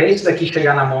 cara, até isso daqui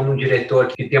chegar na mão de um diretor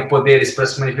que tenha poderes para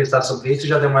se manifestar sobre isso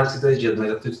já deu mais que 2 dias,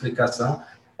 mas a tua explicação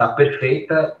está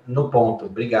perfeita no ponto.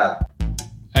 Obrigado.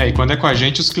 E quando é com a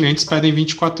gente, os clientes pedem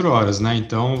 24 horas, né?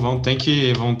 Então vão ter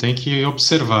que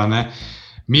observar, né?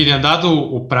 Miriam, dado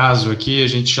o prazo aqui, a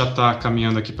gente já está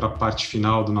caminhando aqui para a parte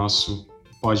final do nosso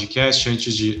podcast.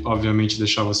 Antes de, obviamente,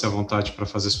 deixar você à vontade para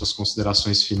fazer suas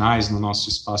considerações finais no nosso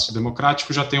espaço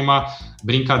democrático, já tem uma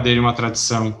brincadeira e uma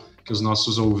tradição que os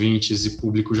nossos ouvintes e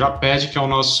público já pedem, que é o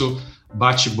nosso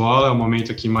bate-bola, é o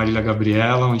momento aqui Marília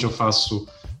Gabriela, onde eu faço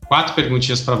 4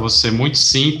 perguntinhas para você, muito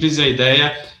simples, e a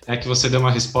ideia é que você dê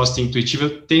uma resposta intuitiva.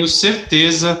 Eu tenho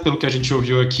certeza, pelo que a gente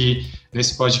ouviu aqui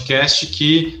nesse podcast,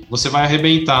 que você vai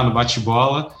arrebentar no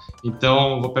bate-bola.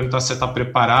 Então, vou perguntar se você está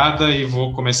preparada e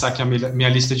vou começar aqui a minha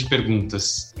lista de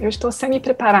perguntas. Eu estou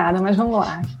semi-preparada, mas vamos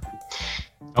lá.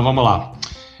 Então, vamos lá.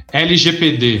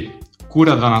 LGPD,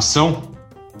 cura da nação?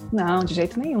 Não, de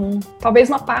jeito nenhum. Talvez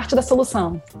uma parte da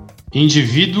solução.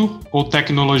 Indivíduo ou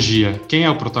tecnologia? Quem é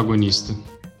o protagonista?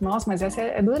 Nossa, mas essa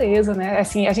é dureza, né?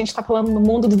 Assim, a gente está falando no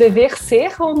mundo do dever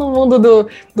ser ou no mundo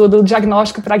do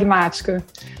diagnóstico pragmático? Eu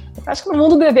acho que no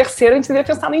mundo do dever ser a gente deveria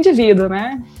pensar no indivíduo,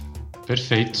 né?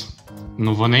 Perfeito.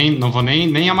 Não vou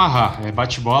nem amarrar. É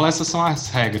bate-bola, essas são as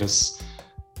regras.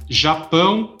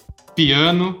 Japão,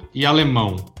 piano e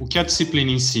alemão. O que a disciplina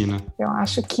ensina? Eu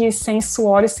acho que sem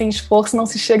suor e sem esforço não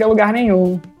se chega a lugar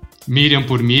nenhum. Miriam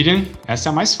por Miriam, essa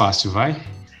é a mais fácil, vai?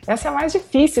 Essa é a mais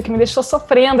difícil, que me deixou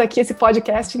sofrendo aqui esse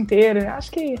podcast inteiro. Eu acho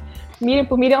que Miriam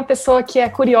por Miriam é uma pessoa que é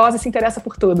curiosa e se interessa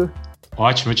por tudo.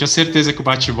 Ótimo, eu tinha certeza que o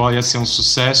bate-bola ia ser um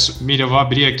sucesso. Miriam, eu vou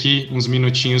abrir aqui uns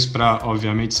minutinhos para,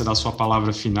 obviamente, você dar a sua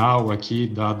palavra final aqui,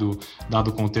 dado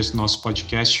o contexto do nosso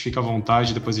podcast. Fica à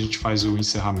vontade, depois a gente faz o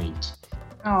encerramento.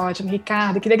 Ótimo,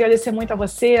 Ricardo. Queria agradecer muito a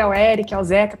você, ao Eric, ao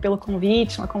Zeca pelo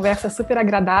convite, uma conversa super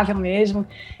agradável mesmo,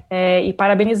 e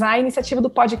parabenizar a iniciativa do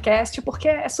podcast, porque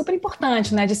é super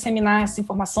importante, né, disseminar essas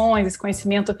informações, esse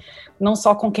conhecimento, não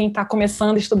só com quem está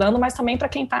começando, estudando, mas também para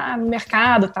quem está no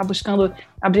mercado, está buscando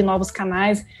abrir novos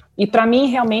canais. E para mim,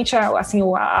 realmente,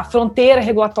 a fronteira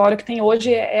regulatória que tem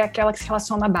hoje é aquela que se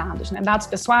relaciona a dados, né? Dados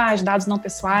pessoais, dados não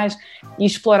pessoais, e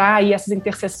explorar aí essas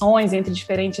interseções entre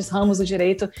diferentes ramos do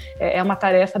direito é uma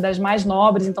tarefa das mais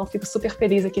nobres, então fico super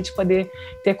feliz aqui de poder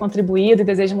ter contribuído e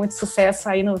desejo muito sucesso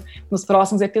aí nos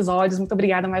próximos episódios. Muito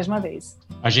obrigada mais uma vez.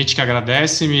 A gente que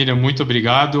agradece, Miriam, muito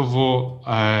obrigado. Eu vou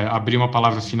abrir uma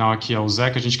palavra final aqui ao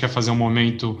Zeca. A gente quer fazer um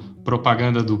momento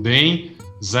propaganda do bem.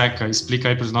 Zeca, explica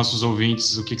aí para os nossos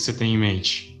ouvintes o que você tem em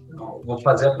mente. Vou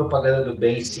fazer a propaganda do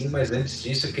bem, sim, mas antes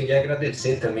disso eu queria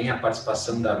agradecer também a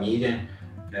participação da Miriam.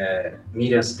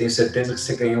 Miriam, tenho certeza que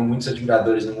você ganhou muitos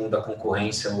admiradores no mundo da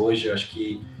concorrência hoje. Eu acho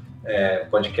que o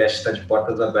podcast está de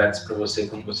portas abertas para você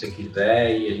quando você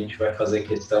quiser, e a gente vai fazer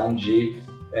questão de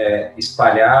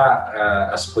espalhar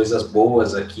as coisas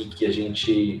boas aqui que a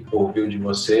gente ouviu de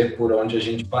você por onde a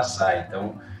gente passar.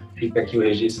 Então, fica aqui o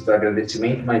registro do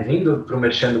agradecimento, mas indo para o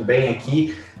Merchando Bem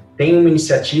aqui, tem uma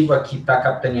iniciativa que está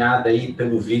capitaneada aí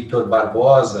pelo Victor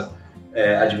Barbosa,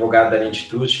 advogado da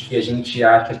Antitrust, que a gente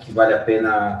acha que vale a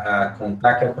pena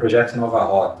contar, que é o Projeto Nova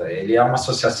Rota. Ele é uma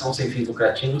associação sem fins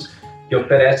lucrativos que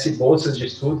oferece bolsas de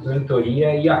estudos,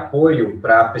 mentoria e apoio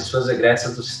para pessoas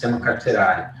egressas do sistema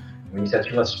carcerário. Uma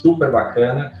iniciativa super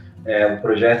bacana. O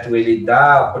projeto ele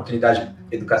dá oportunidade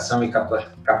de educação e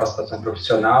capacitação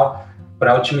profissional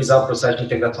para otimizar o processo de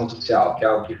integração social, que é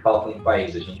algo que falta no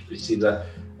país. A gente precisa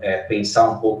pensar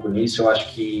um pouco nisso. Eu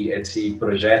acho que esse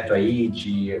projeto aí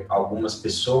de algumas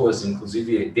pessoas,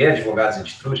 inclusive de advogados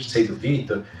antitrust, sei do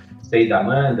Vitor, sei da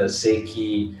Amanda, sei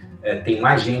que tem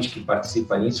mais gente que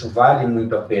participa nisso, vale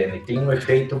muito a pena. E tem um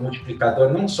efeito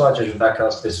multiplicador não só de ajudar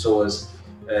aquelas pessoas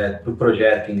do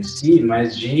projeto em si,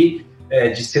 mas de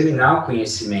disseminar o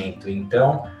conhecimento.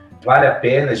 Então, vale a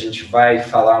pena. A gente vai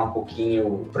falar um pouquinho,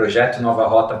 o projeto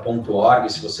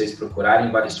novarota.org, se vocês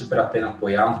procurarem, vale super a pena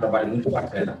apoiar, um trabalho muito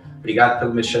bacana. Obrigado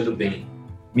pelo Mexendo Bem.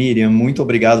 Miriam, muito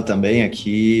obrigado também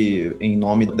aqui em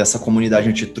nome dessa comunidade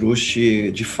antitrust.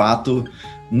 De fato,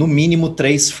 no mínimo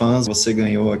 3 fãs você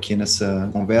ganhou aqui nessa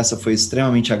conversa, foi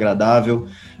extremamente agradável,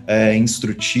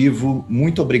 instrutivo.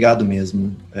 Muito obrigado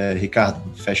mesmo. Ricardo,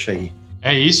 fecha aí.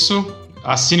 É isso.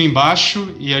 Assina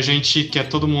embaixo, e a gente quer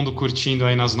todo mundo curtindo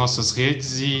aí nas nossas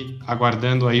redes e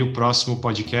aguardando aí o próximo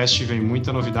podcast. Vem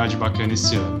muita novidade bacana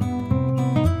esse ano.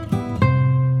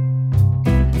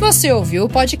 Você ouviu o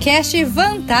podcast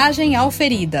Vantagem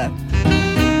Auferida.